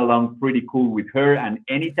we get along pretty cool with her. And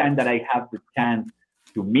anytime that I have the chance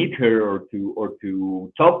to meet her or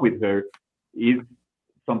to talk with her, is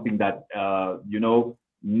something that you know,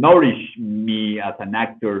 nourish me as an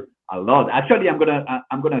actor a lot. Actually, I'm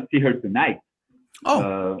gonna see her tonight.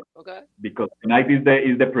 Okay. Because tonight is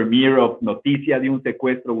the premiere of Noticia de un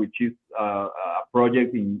Secuestro, which is a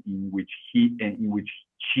project in which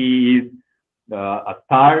she is a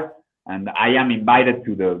star, and I am invited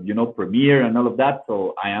to the, you know, premiere and all of that.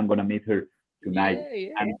 So I am gonna meet her tonight.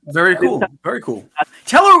 And very cool. Very cool.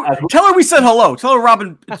 Tell her we said hello. Tell her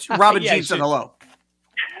Robin Jean said hello.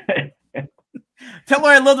 Tell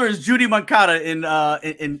her I love her as Judy Moncada in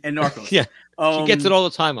Narcos. Yeah, she gets it all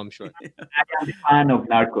the time, I'm sure. I am a fan of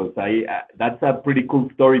Narcos. That's a pretty cool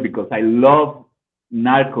story, because I love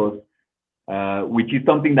Narcos, which is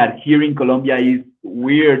something that here in Colombia is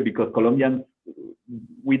weird, because Colombians,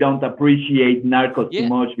 we don't appreciate Narcos too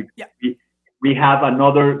much, because we have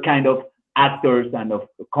another kind of actors and of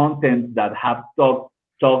content that have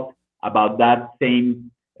talked about that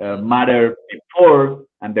same matter before,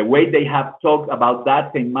 and the way they have talked about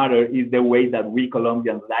that same matter is the way that we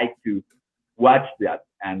Colombians like to watch that.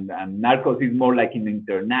 And Narcos is more like an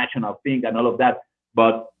international thing and all of that.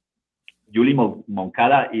 But Julie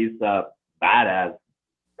Moncada is a badass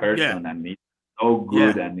person, and it's so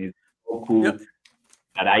good and it's so cool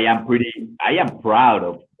that I am proud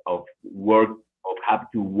of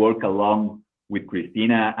have to work along with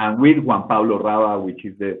Cristina and with Juan Pablo Raba, which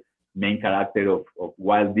is the main character of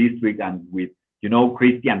Wild District, and with, you know,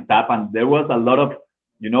 Christian Tapan. There was a lot of,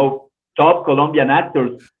 you know, top Colombian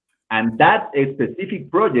actors, and that specific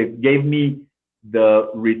project gave me the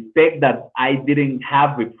respect that I didn't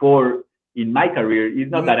have before in my career.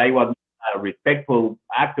 It's not that I was a respectful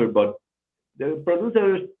actor, but the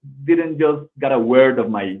producers didn't just get a word of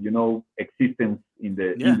my, you know, existence in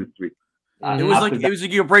the industry. It was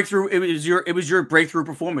like your breakthrough. It was your breakthrough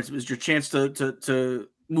performance. It was your chance to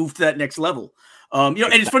move to that next level. And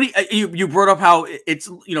it's funny you brought up how it's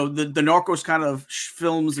the Narcos kind of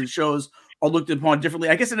films and shows are looked upon differently.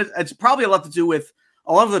 I guess it's probably a lot to do with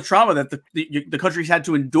a lot of the trauma that the country's had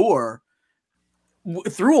to endure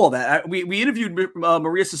through all that. We interviewed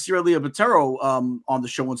Maria Cecilia Botero on the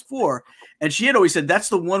show once before, and she had always said that's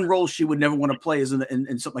the one role she would never want to play is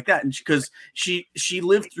in something like that, and because she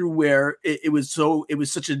lived through where it was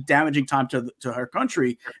such a damaging time to her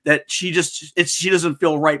country that she doesn't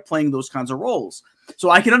feel right playing those kinds of roles. So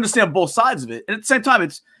I can understand both sides of it, and at the same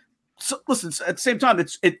time,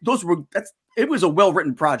 it was a well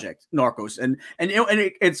written project, Narcos, and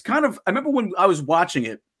it's kind of, I remember when I was watching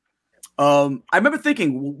it. I remember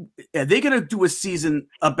thinking, are they going to do a season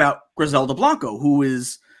about Griselda Blanco, who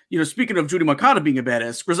is, speaking of Judy Moncada being a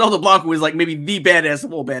badass, Griselda Blanco is like maybe the badass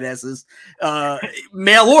of all badasses,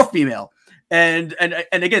 male or female. And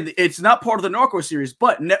again, it's not part of the Narco series,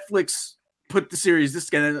 but Netflix put the series this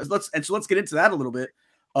together. So let's get into that a little bit.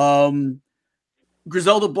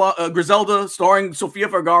 Griselda starring Sofia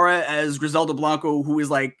Vergara as Griselda Blanco, who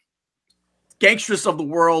is like gangstress of the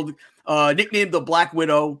world, nicknamed the Black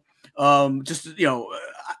Widow. I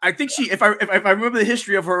think if I remember the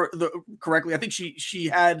history of her correctly, I think she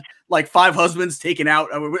had like 5 husbands taken out.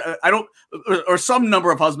 Or some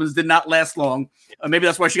number of husbands did not last long. Maybe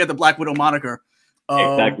that's why she got the Black Widow moniker.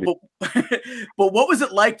 Exactly. But what was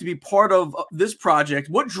it like to be part of this project?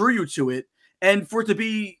 What drew you to it, and for it to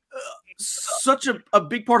be such a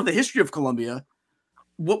big part of the history of Colombia?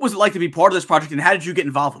 What was it like to be part of this project, and how did you get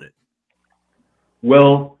involved with it?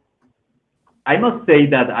 Well, I must say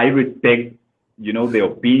that I respect, the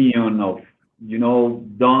opinion of,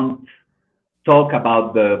 don't talk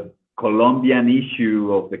about the Colombian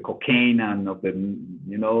issue of the cocaine and of the,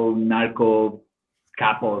 narco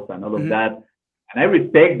capos and all of that. And I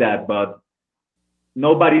respect that, but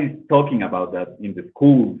nobody's talking about that in the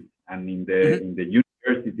schools and in the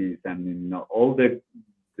universities and in all the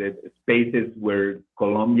spaces where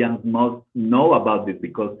Colombians must know about this,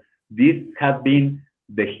 because this has been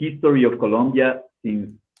the history of Colombia since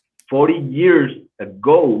 40 years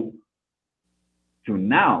ago to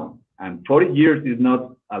now. And 40 years is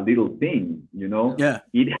not a little thing, Yeah.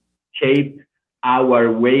 It has shaped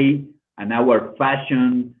our way and our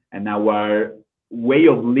fashion and our way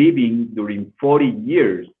of living during 40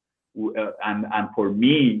 years. And for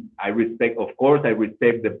me, I respect the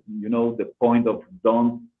point of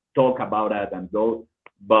don't talk about it and those,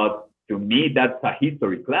 but to me, that's a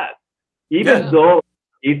history class. Even though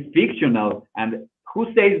it's fictional, and who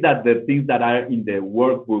says that the things that are in the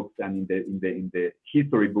workbooks and in the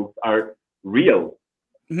history books are real?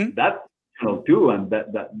 That's fictional too, and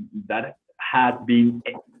that has been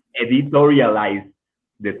editorialized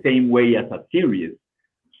the same way as a series.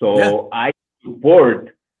 So I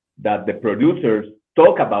support that the producers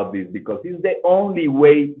talk about this, because it's the only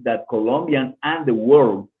way that Colombians and the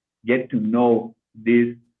world get to know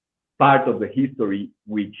this part of the history,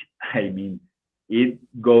 which, it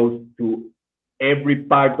goes to every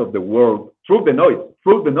part of the world through the nose,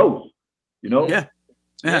 Yeah.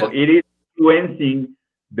 So it is influencing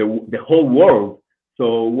the whole world.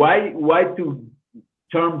 So why to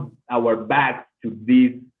turn our backs to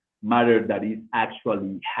this matter that is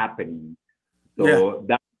actually happening? So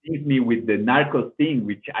that brings me with the Narcos thing,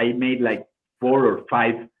 which I made like 4 or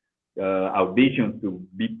 5 auditions to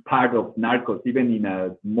be part of Narcos, even in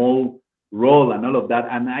a small role and all of that.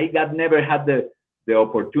 And I never had the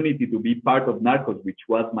opportunity to be part of Narcos, which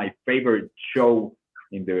was my favorite show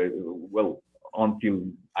until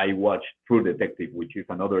I watched True Detective, which is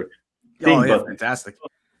another thing. Oh, yeah, fantastic.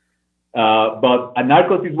 But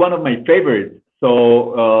Narcos is one of my favorites.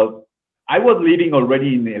 So I was living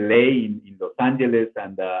already in LA, in Los Angeles,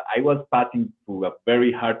 and I was passing through a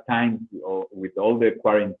very hard time with all the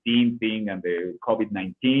quarantine thing and the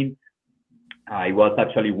COVID-19. I was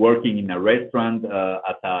actually working in a restaurant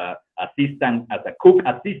as a cook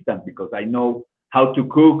assistant, because I know how to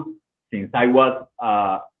cook since I was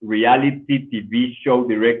a reality TV show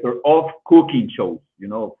director of cooking shows,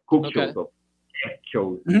 shows, of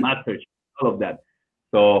shows, master shows, all of that.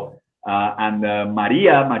 So,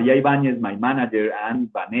 Maria Ibanez, my manager, and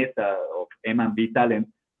Vanessa of M&B Talent,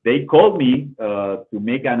 they called me to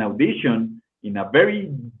make an audition in a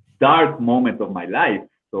very dark moment of my life.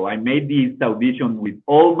 So I made this audition with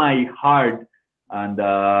all my heart, and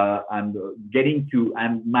getting to,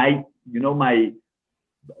 and my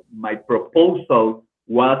proposal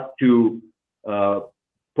was to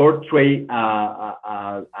portray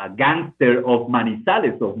a gangster of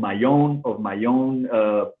Manizales, of my own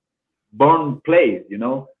born place,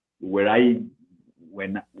 where I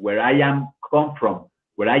come from,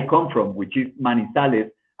 which is Manizales,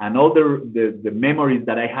 and all the memories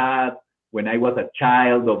that I had when I was a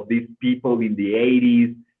child of these people in the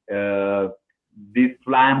 80s, these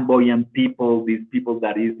flamboyant people, these people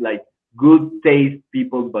that is like good taste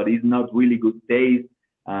people, but it's not really good taste.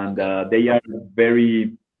 And they are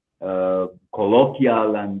very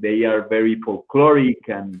colloquial, and they are very folkloric,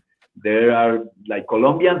 and there are like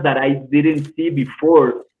Colombians that I didn't see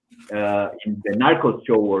before in the Narcos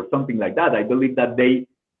show or something like that. I believe that they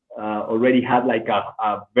already had like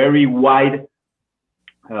a very wide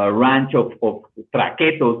range of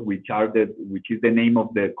traquetos, which is the name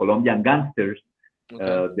of the Colombian gangsters.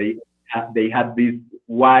 Okay. They had this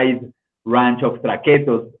wide range of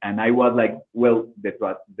traquetos, and I was like, well, the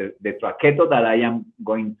traqueto that I am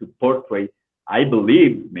going to portray, I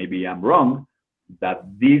believe, maybe I'm wrong, that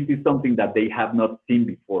this is something that they have not seen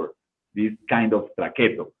before, this kind of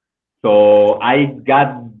traqueto. So I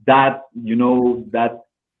got that, that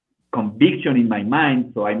conviction in my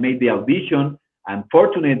mind. So I made the audition, and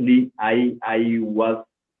fortunately, I was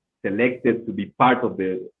selected to be part of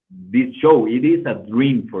this show. It is a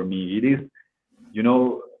dream for me. It is,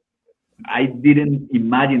 I didn't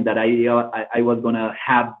imagine that I was gonna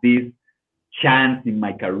have this chance in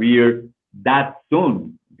my career that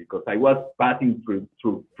soon, because I was passing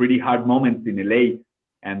through pretty hard moments in LA,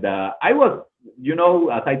 and I was,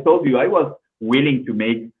 as I told you, I was willing to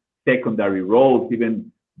make secondary roles,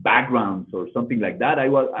 even backgrounds or something like that. I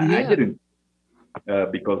didn't,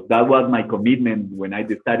 because that was my commitment when I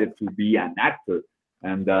decided to be an actor.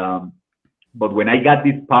 And but when I got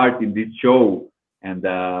this part in this show, and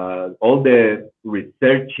all the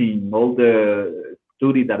researching, all the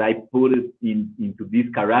study that I put into this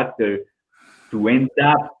character, to end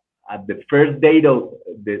up at the first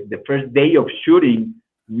day of shooting,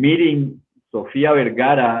 meeting Sofia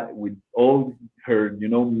Vergara with all her,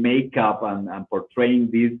 makeup and portraying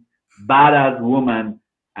this badass woman,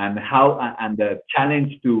 and the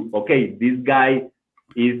challenge to, okay, this guy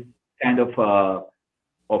is kind of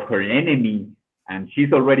her enemy, and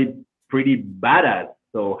she's already pretty badass.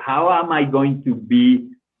 So how am I going to be,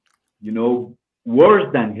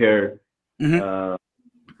 worse than her,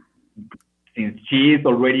 since she is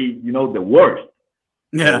already, the worst?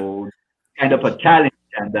 Yeah. So kind of a challenge,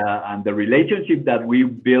 and the relationship that we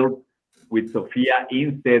built with Sofia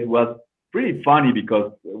instead was pretty funny,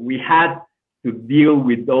 because we had to deal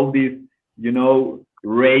with all this,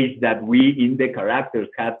 rage that we in the characters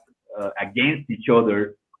had against each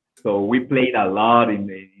other. So we played a lot in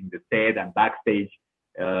the set and backstage,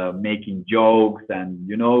 making jokes and,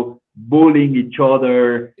 bullying each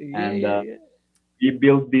other. And we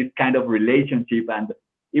built this kind of relationship, and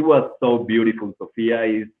it was so beautiful. Sofia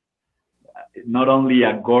is not only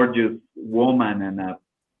a gorgeous woman and a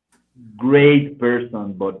great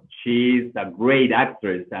person, but she is a great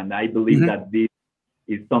actress. And I believe that this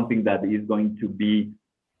is something that is going to be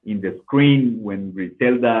in the screen when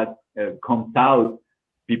Griselda comes out.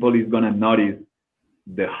 People is going to notice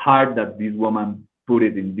the heart that this woman put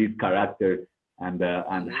it in this character, and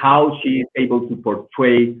how she is able to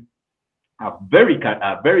portray a very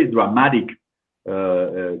dramatic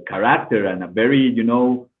character, and a very,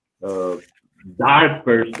 dark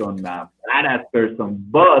person, a badass person,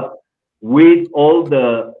 but with all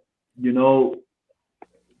the,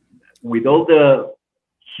 with all the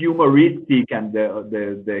humoristic and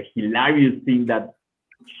the hilarious thing that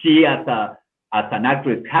she as an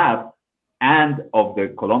actress have, and of the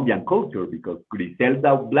Colombian culture, because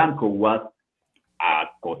Griselda Blanco was a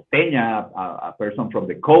costeña, a person from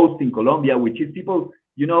the coast in Colombia, which is people,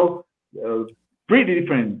 pretty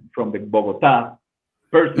different from the Bogota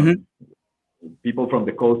person. People from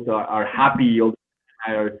the coast are happy,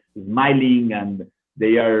 are smiling, and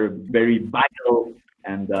they are very vital.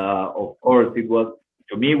 And of course,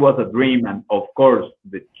 to me, it was a dream, and of course,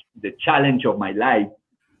 the challenge of my life,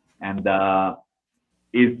 and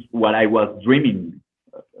is what I was dreaming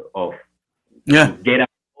of. Yeah. Get a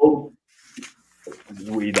role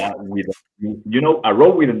with a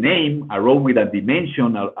role with a name, a role with a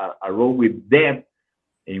dimension, a role with depth,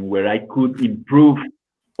 and where I could improve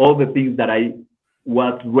all the things that I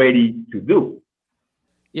was ready to do.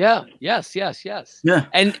 Yeah. Yes. Yeah.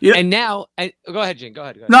 And now, go ahead, Gene. Go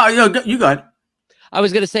ahead. No, you go ahead. I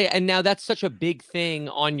was going to say, and now that's such a big thing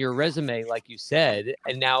on your resume, like you said,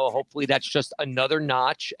 and now hopefully that's just another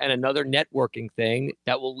notch and another networking thing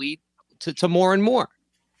that will lead to more and more.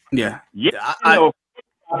 Yeah.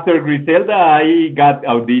 After Griselda, I got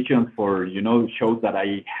auditions for, shows that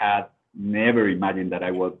I had never imagined that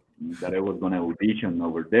I was going to audition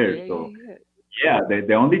over there. Yeah,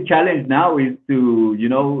 the only challenge now is to, you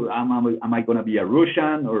know, am I gonna be a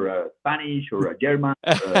Russian or a Spanish or a German?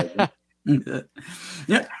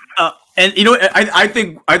 Yeah, and you know, I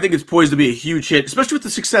think it's poised to be a huge hit, especially with the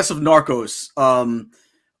success of Narcos on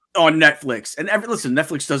Netflix. And listen,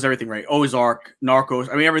 Netflix does everything right. Ozark, Narcos.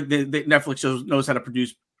 I mean, everything. Netflix knows how to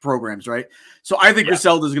produce programs, right? So I think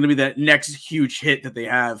Griselda is going to be that next huge hit that they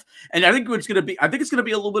have, and I think it's going to be. I think it's going to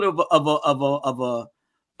be a little bit of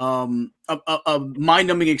a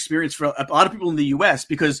mind-numbing experience for a lot of people in the U.S.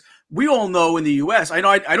 because we all know in the U.S. I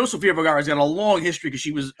know Sofia Vergara has got a long history because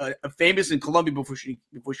she was famous in Colombia before she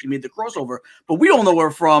made the crossover. But we all know her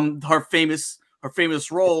from her famous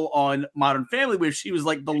role on Modern Family, where she was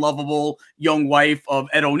like the lovable young wife of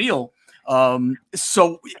Ed O'Neill.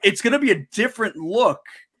 So it's going to be a different look.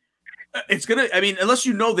 I mean, unless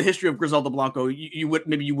you know the history of Griselda Blanco, you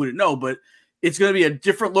wouldn't know, but it's going to be a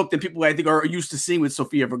different look than people I think are used to seeing with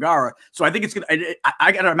Sofia Vergara. So I think it's going to,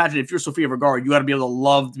 I got to imagine if you're Sofia Vergara, you got to be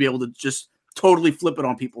able to be able to just totally flip it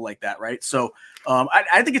on people like that. Right. So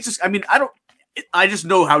I think it's just, I mean, I just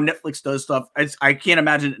know how Netflix does stuff. I can't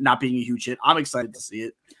imagine it not being a huge hit. I'm excited to see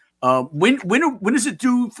it. When is it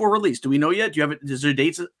due for release? Do we know yet? Do you have it? Is there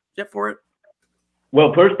dates yet for it?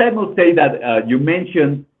 Well, first I must say that you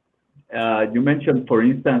mentioned, for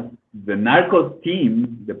instance, the Narcos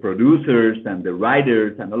team, the producers and the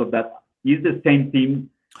writers and all of that is the same team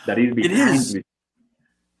that is behind it.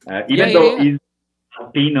 Even though it's a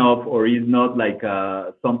spin-off or is not like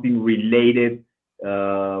something related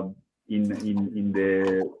in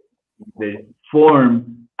the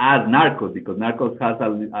form as Narcos, because Narcos has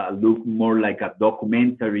a look more like a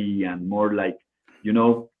documentary and more like, you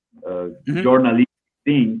know, journalistic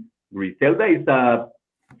thing. Griselda is a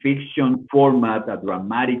fiction format, a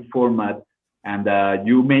dramatic format, and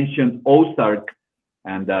you mentioned Ozark,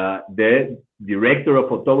 and the director of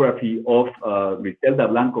photography of Griselda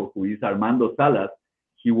Blanco, who is Armando Salas,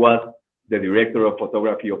 he was the director of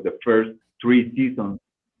photography of the first 3 seasons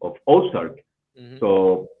of Ozark.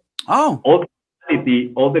 So all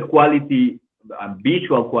the quality and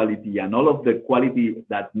visual quality and all of the quality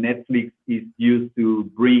that Netflix is used to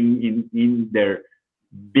bring in their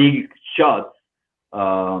big shots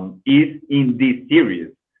is in this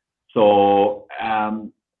series. So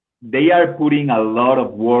they are putting a lot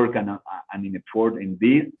of work and effort in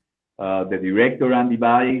this. The director Andy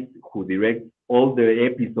Weiss, who directs all the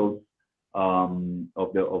episodes of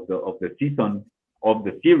the season of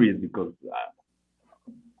the series, because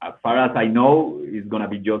as far as I know, it's gonna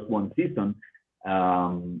be just 1 season.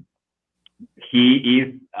 He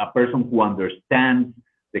is a person who understands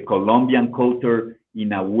the Colombian culture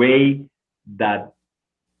in a way that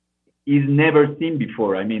is never seen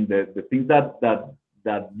before. I mean, the things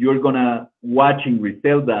that you're gonna watch in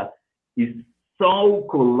Griselda is so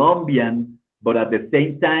Colombian, but at the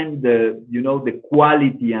same time, the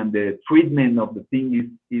quality and the treatment of the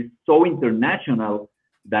thing is so international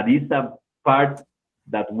that is a part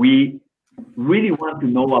that we really want to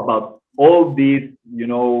know about all this,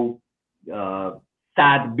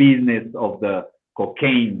 sad business of the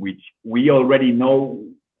cocaine, which we already know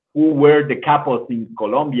who were the capos in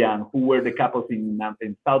Colombia and who were the capos in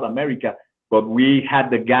South America, but we had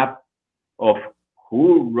the gap of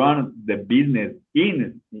who run the business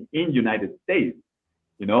in United States,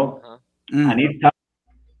 and it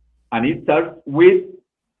starts with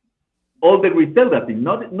all the Griselda thing,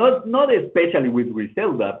 not especially with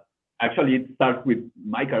Griselda. Actually, it starts with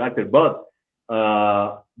my character, but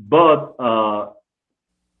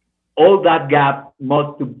all that gap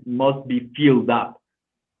must be filled up,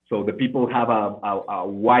 so the people have a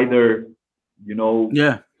wider,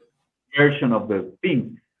 version of the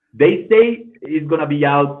thing. They say it's gonna be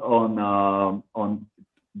out on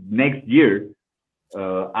next year.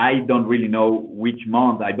 I don't really know which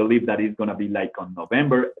month. I believe that it's gonna be like on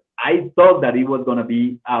November. I thought that it was gonna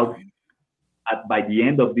be out by the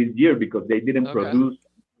end of this year because they didn't produce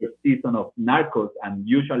the season of Narcos, and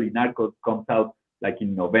usually Narcos comes out like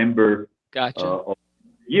in November of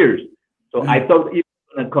years. So I thought it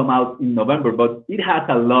was gonna come out in November, but it has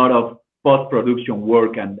a lot of post-production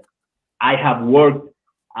work, and I have worked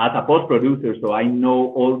as a post-producer, so I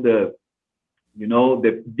know all the,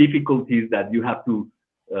 the difficulties that you have to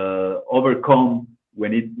overcome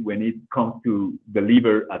when it comes to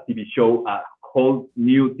deliver a TV show, a whole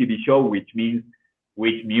new TV show, which means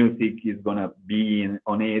which music is gonna be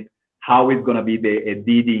on it, how it's gonna be the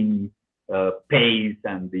editing pace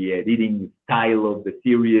and the editing style of the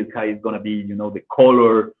series, how it's gonna be, the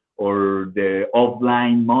color or the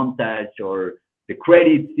offline montage or the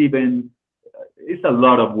credits even. It's a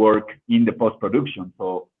lot of work in the post-production.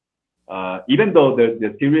 So even though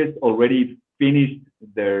the series already finished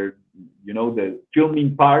their, the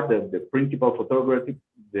filming part, the principal photography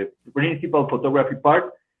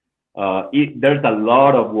part. There's a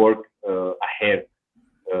lot of work ahead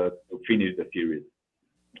to finish the series.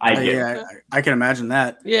 I can imagine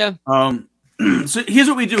that. Yeah. So here's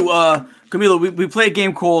what we do, Camilo. We play a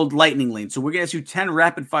game called Lightning Lane. So we're gonna ask you 10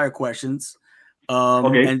 rapid fire questions.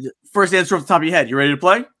 Okay. And first answer off the top of your head. You ready to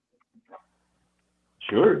play?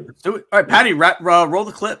 Sure. Let's do it. All right, Patty, roll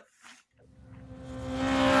the clip.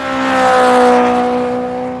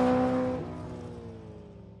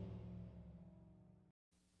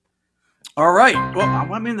 All right. Well,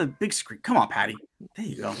 I'm in the big screen. Come on, Patty. There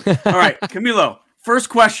you go. All right, Camilo. First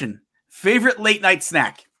question. Favorite late night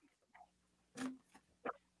snack?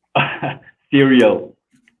 Cereal.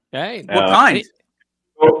 Hey. What kind?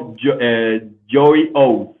 Joy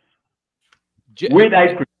O's. With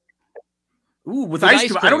ice cream. Ooh, with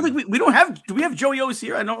ice cream. I don't think we don't have. Do we have Joey O's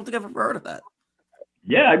here? I don't think I've ever heard of that.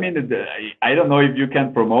 Yeah, I mean, I don't know if you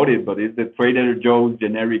can promote it, but it's the Trader Joe's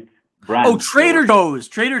generic brand. Oh, Trader Joe's.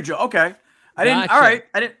 Trader Joe. Okay. I didn't. Gotcha. All right.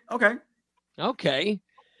 I didn't. Okay. Okay.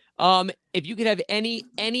 If you could have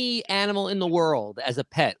any animal in the world as a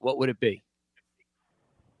pet, what would it be?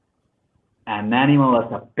 An animal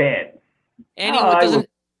as a pet.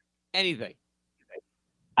 Anything.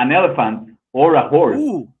 An elephant or a horse.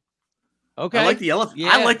 Ooh. Okay. I like the elephant. Yeah.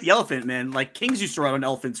 I like the elephant, man. Like kings used to ride on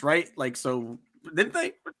elephants, right? Like, so didn't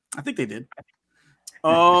they? I think they did.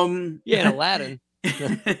 Yeah, in Aladdin.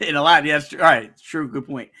 In Aladdin, yeah. All right. True. Good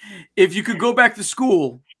point. If you could go back to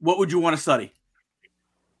school, what would you want to study?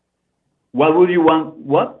 What would you want?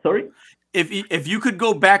 What? Sorry? If you could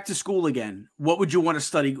go back to school again, what would you want to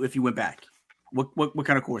study if you went back? What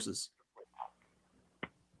kind of courses?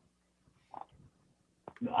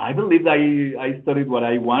 I believe I studied what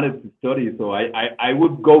I wanted to study, so I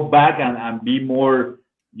would go back and be more,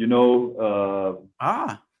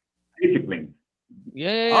 disciplined.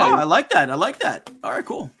 Yeah. Oh, I like that. All right,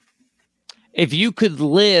 cool. If you could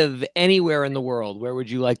live anywhere in the world, where would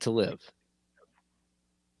you like to live?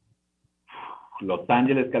 Los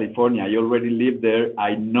Angeles, California. I already live there.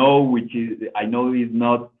 I know it's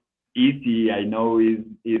not easy. I know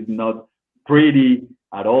it's not pretty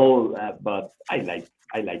at all, but I like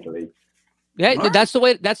it. Yeah, that's the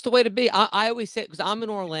way to be. I always say, because I'm in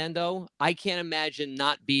Orlando, I can't imagine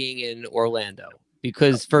not being in Orlando,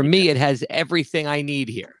 because for me it has everything I need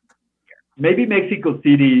here. Maybe Mexico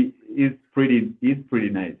City is pretty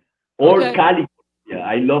nice. Or Okay. Cali. Yeah,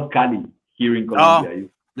 I love Cali here in Colombia.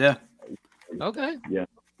 Yeah. Okay. Yeah.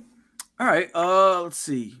 All right. Let's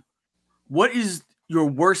see. What is your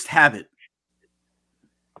worst habit?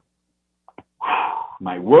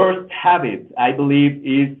 My worst habit, I believe,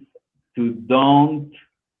 is to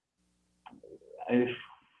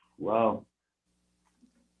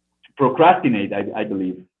procrastinate, I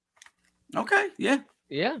believe. Okay. Yeah.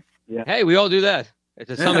 Yeah. Hey, we all do that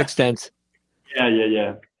to some extent.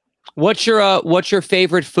 Yeah. What's your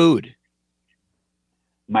favorite food?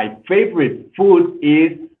 My favorite food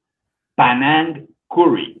is Panang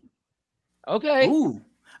curry. Okay. Ooh.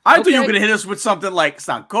 I thought you were going to hit us with something like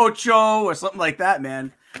sancocho or something like that,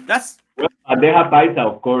 man. That's Bandeja paisa,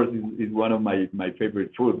 of course, is one of my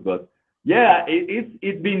favorite foods. But yeah,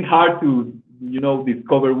 it's been hard to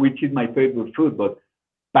discover which is my favorite food. But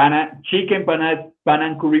chicken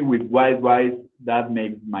Panang curry with white rice, that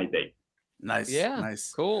makes my day. nice. Yeah.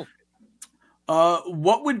 Nice. Cool.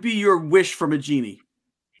 What would be your wish from a genie?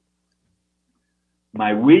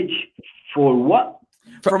 My wish for what?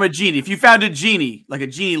 From a genie. If you found a genie, like a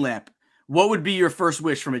genie lamp, what would be your first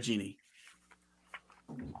wish from a genie?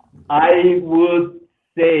 I would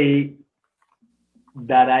say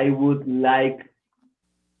that I would like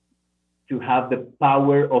to have the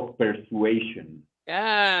power of persuasion.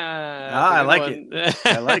 I like it.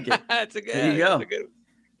 I like it. That's a good. There you go.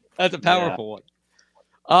 That's a powerful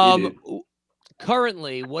one.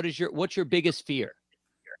 Currently, what's your biggest fear?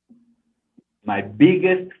 My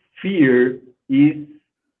biggest fear is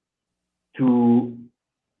to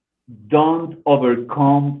don't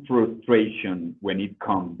overcome frustration when it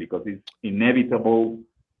comes, because it's inevitable.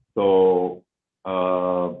 So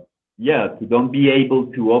to don't be able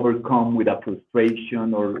to overcome with a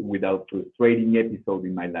frustration or without frustrating episode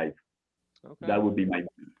in my life. Okay. That would be my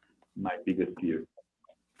biggest fear.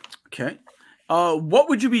 Okay. What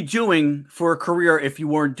would you be doing for a career if you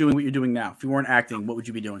weren't doing what you're doing now? If you weren't acting, what would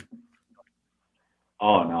you be doing?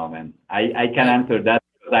 Oh no, man. I can answer that.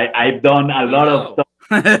 I've done a lot of stuff,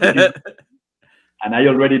 and I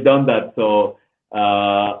already done that. So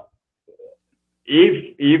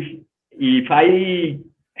if I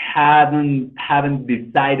hadn't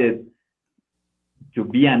decided to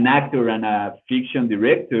be an actor and a fiction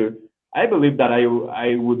director, I believe that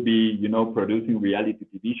I would be, you know, producing reality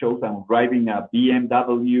TV shows and driving a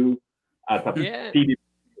BMW as a TV.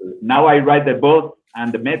 Now I ride the bus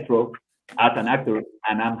and the metro as an actor,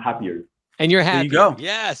 and I'm happier. And you're happy. There you go.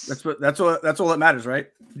 Yes. That's all that matters, right?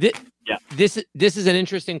 This is an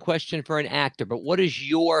interesting question for an actor, but what is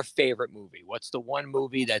your favorite movie? What's the one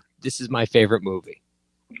movie that this is my favorite movie?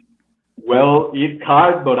 Well, it's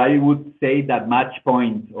hard, but I would say that Match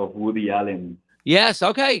Point of Woody Allen. Yes.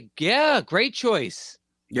 Okay. Yeah. Great choice.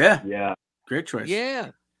 Yeah. Yeah. Great choice.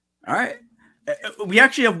 Yeah. All right. We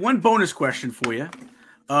actually have one bonus question for you.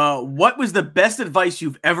 What was the best advice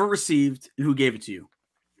you've ever received, and who gave it to you?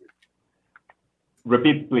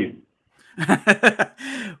 Repeat, please.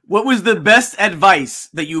 What was the best advice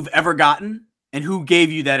that you've ever gotten, and who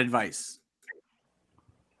gave you that advice?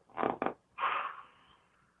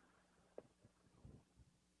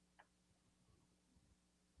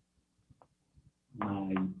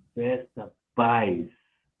 My best advice.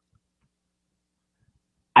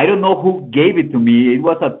 I don't know who gave it to me. It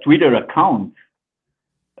was a Twitter account.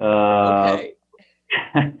 Okay.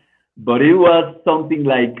 But it was something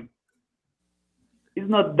like, it's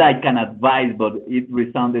not like an advice, but it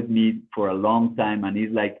resounded me for a long time. And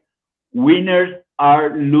it's like, winners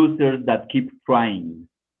are losers that keep trying.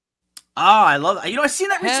 Ah, I love that. You know, I've seen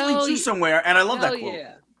that recently too somewhere, and I love that quote.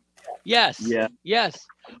 Yeah. Yes. Yeah. Yes.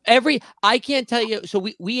 I can't tell you. So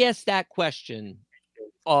we asked that question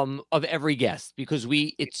of every guest because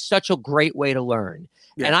it's such a great way to learn.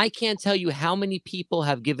 Yeah. And I can't tell you how many people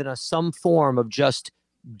have given us some form of just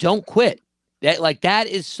don't quit. That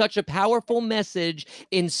is such a powerful message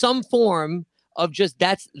in some form of just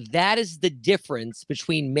that is the difference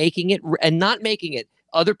between making it and not making it.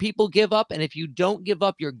 Other people give up, and if you don't give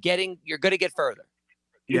up, you're going to get further.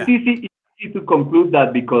 Yeah. It's easy to conclude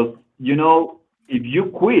that because, you know, if you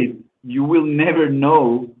quit, you will never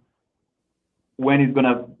know when it's going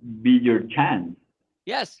to be your chance.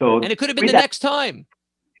 Yes. So, and it could have been the next time.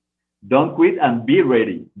 Don't quit and be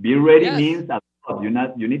ready. Be ready means a lot.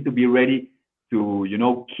 You need to be ready to, you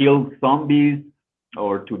know, kill zombies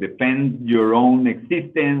or to defend your own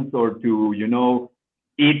existence or to, you know,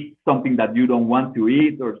 eat something that you don't want to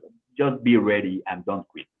eat, or just be ready and don't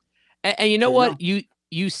quit. And you know what?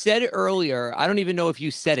 You said earlier, I don't even know if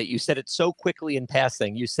you said it. You said it so quickly in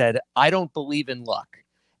passing. You said, I don't believe in luck.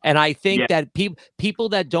 And I think that people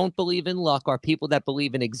that don't believe in luck are people that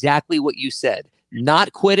believe in exactly what you said,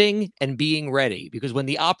 not quitting and being ready. Because when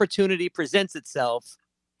the opportunity presents itself,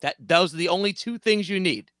 those are the only two things you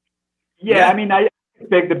need. Yeah. I mean, I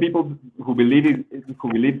expect the people who believe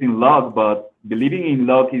in luck, but believing in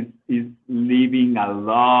luck is leaving a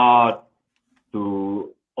lot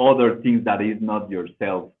to other things that is not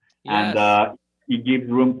yourself. Yes. And it gives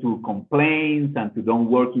room to complaints and to don't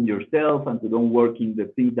work in yourself and to don't work in the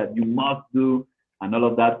things that you must do and all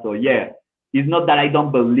of that. So yeah, it's not that I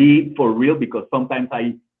don't believe for real, because sometimes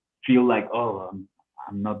I feel like, oh,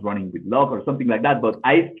 I'm not running with luck or something like that, but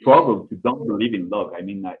I struggle to don't believe in luck. I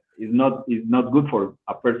mean, it's not good for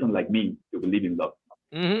a person like me to believe in luck.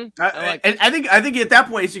 Mm-hmm. I think at that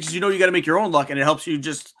point it's because you know you got to make your own luck, and it helps you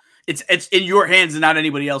just it's in your hands and not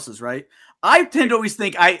anybody else's, right? I tend to always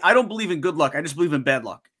think I don't believe in good luck. I just believe in bad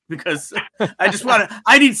luck because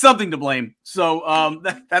I need something to blame. So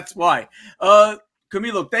that's why.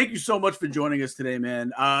 Camilo, thank you so much for joining us today,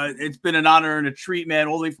 man. It's been an honor and a treat, man,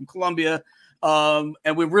 all the way from Colombia. And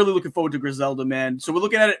we're really looking forward to Griselda, man. So we're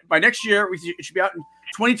looking at it by next year. It should be out in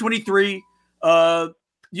 2023.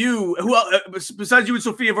 Who else, besides you and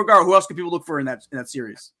Sofia Vergara, who else can people look for in that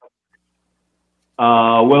series?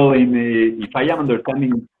 Well, if I am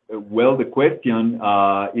understanding well the question,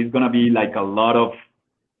 it's gonna be like a lot of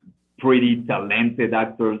pretty talented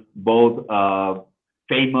actors, both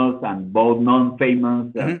famous and both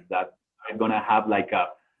non-famous, that are gonna have like a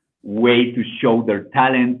way to show their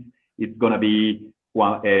talent. It's gonna be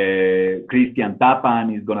Christian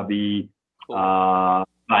Tapan. It's gonna be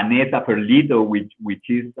Vanessa Ferlito, which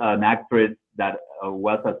is an actress that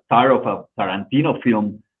was a star of a Tarantino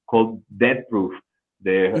film called Death Proof.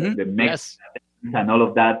 The Mexican and all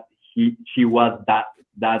of that. She was that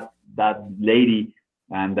lady.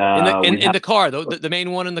 And in the car, the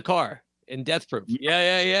main one in the car in Death Proof.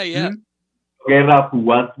 Yeah. Guerra, who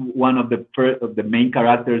was one of the main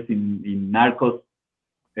characters in Narcos.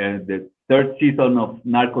 The third season of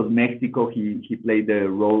Narcos Mexico, he played the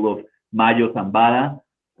role of Mayo Zambada.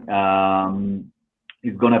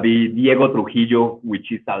 It's gonna be Diego Trujillo,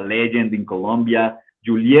 which is a legend in Colombia.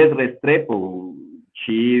 Juliette Restrepo,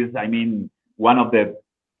 she is, I mean, one of the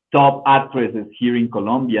top actresses here in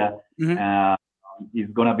Colombia. Is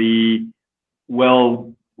gonna be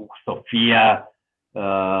well, Sofia,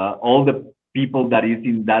 all the people that is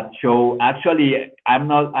in that show. Actually, I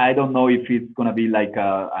don't know if it's gonna be like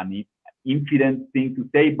an infident thing to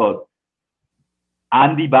say, but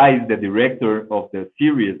Andy Weiss, the director of the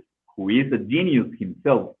series, who is a genius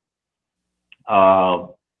himself,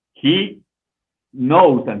 he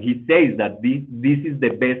knows and he says that this is the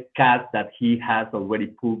best cast that he has already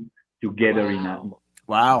put together in a production.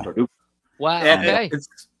 Wow. Okay.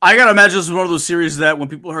 I gotta imagine this is one of those series that when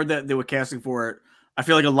people heard that they were casting for it, I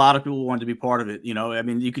feel like a lot of people wanted to be part of it. You know, I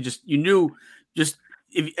mean, you knew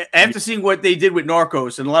after seeing what they did with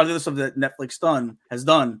Narcos and a lot of the other stuff that Netflix has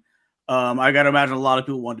done, I gotta imagine a lot of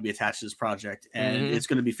people wanted to be attached to this project, and it's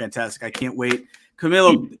going to be fantastic. I can't wait.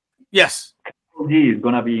 Camilo, yes. Karol G is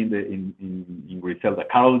gonna be in Griselda.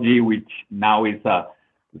 Karol G, which now is a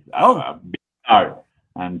big star,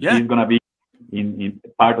 and she's gonna be in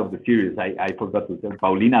part of the series. I forgot to tell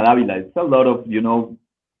Paulina Davila. It's a lot of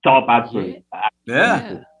top actors.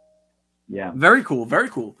 Yeah. Very cool. Very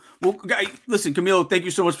cool. Well, guys, listen, Camilo, thank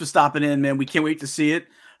you so much for stopping in, man. We can't wait to see it.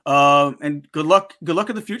 And good luck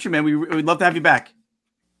in the future, man. We'd love to have you back.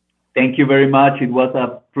 Thank you very much. It was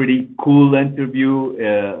a pretty cool interview.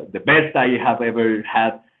 The best I have ever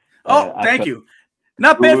had. Thank you.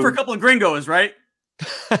 Not bad for a couple of gringos, right?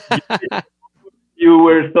 You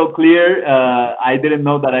were so clear. I didn't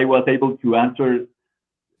know that I was able to answer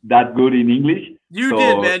that good in English. You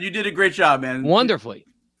did, man. You did a great job, man. Wonderfully.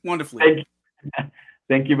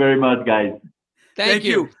 Thank you very much, guys. Thank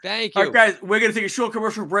you. All right, guys, we're going to take a short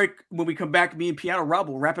commercial break. When we come back, me and Piano Rob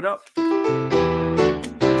will wrap it up.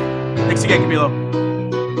 Thanks again, Camilo.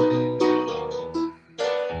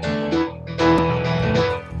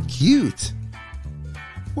 Cute.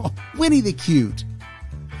 Oh, Winnie the Cute.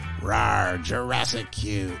 Rawr, Jurassic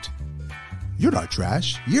Cute. You're not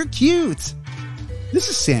trash. You're cute. This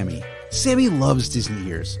is Sammy. Sammy loves Disney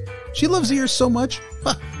ears. She loves ears so much,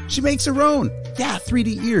 she makes her own. Yeah,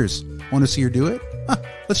 3D ears. Want to see her do it?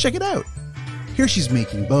 Let's check it out. Here she's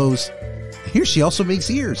making bows. Here she also makes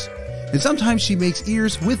ears. And sometimes she makes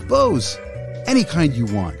ears with bows. Any kind you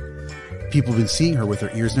want. People have been seeing her with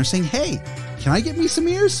her ears and they're saying, hey, can I get me some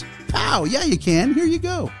ears? Pow, yeah, you can. Here you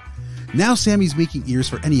go. Now Sammy's making ears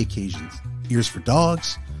for any occasions. Ears for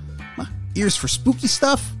dogs. Ears for spooky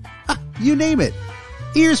stuff. You name it.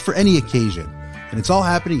 Ears for any occasion. And it's all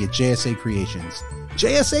happening at JSA Creations.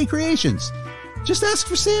 JSA Creations. Just ask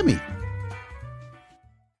for Sammy.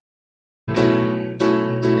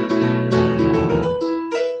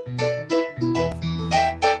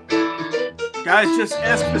 Guys, just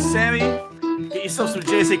ask for Sammy. Get yourself some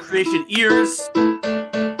JSA Creation ears.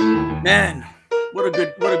 Man, what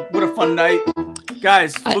a fun night.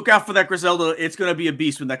 Guys, look out for that Griselda. It's going to be a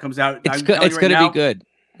beast when that comes out. It's going to be good.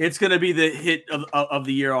 It's going to be the hit of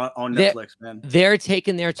the year on Netflix, man. They're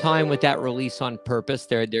taking their time with that release on purpose.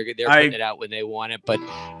 They're putting it out when they want it, but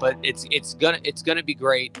it's gonna be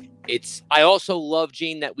great. I also love,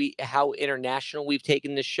 Gene, that how international we've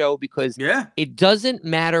taken this show, because it doesn't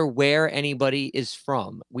matter where anybody is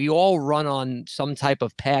from. We all run on some type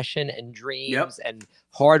of passion and dreams and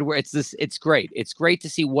hardware. It's great. It's great to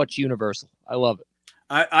see what's universal. I love it.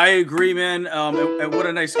 I agree, man. And what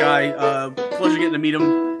a nice guy. Pleasure getting to meet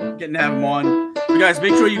him, getting to have him on. But guys,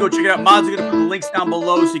 make sure you go check it out. Mods are going to put the links down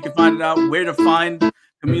below so you can find it out where to find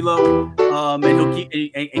Camilo. And he'll keep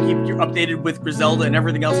you updated with Griselda and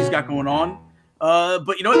everything else he's got going on.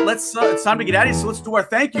 But you know what? It's time to get out of here. So let's do our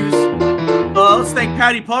thank yous. Let's thank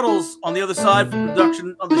Patty Puddles on the other side for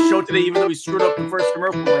production of the show today, even though we screwed up the first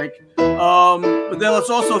commercial break. But then let's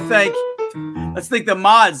thank the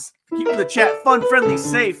mods. Keep the chat fun, friendly,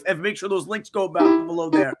 safe, and make sure those links go below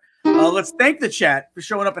there. Let's thank the chat for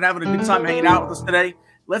showing up and having a good time hanging out with us today.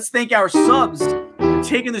 Let's thank our subs for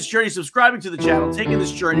taking this journey, subscribing to the channel, taking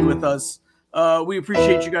this journey with us. We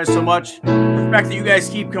appreciate you guys so much. The fact that you guys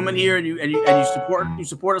keep coming here and you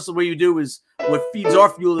support us the way you do is what feeds our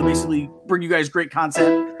fuel to basically bring you guys great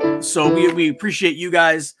content. So we appreciate you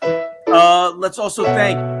guys. Let's also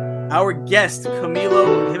thank our guest,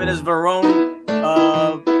 Camilo Jimenez Varon.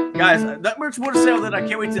 Guys, not much more to say on that. I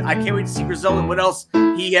can't wait to see Griselda and what else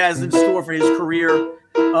he has in store for his career.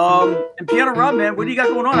 And Piano Rob, man, what do you got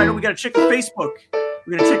going on? I know we got to check the Facebook.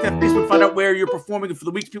 We're gonna check that Facebook, find out where you're performing for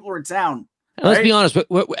the weeks people are in town. Let's be honest.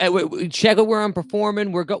 Check out where I'm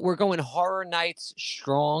performing. We're going horror nights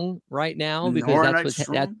strong right now, because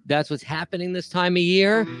that's what's happening this time of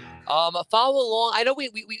year. Follow along. I know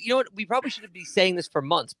we you know what, we probably shouldn't be saying this for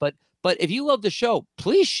months, but if you love the show,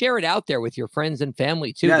 please share it out there with your friends and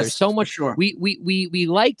family too. Yes, there's so much. Sure. We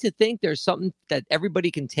like to think there's something that everybody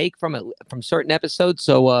can take from certain episodes.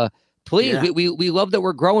 So Please, we love that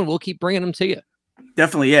we're growing. We'll keep bringing them to you.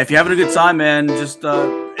 Definitely, yeah. If you're having a good time, man, just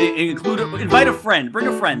invite a friend, bring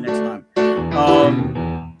a friend next time.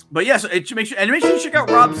 But yeah, so make sure you check out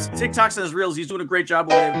Rob's TikToks and his reels. He's doing a great job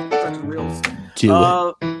with reels.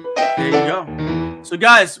 There you go. So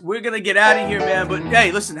guys, we're gonna get out of here, man. But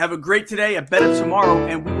hey, listen, have a great today, a better tomorrow,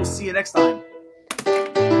 and we will see you next time.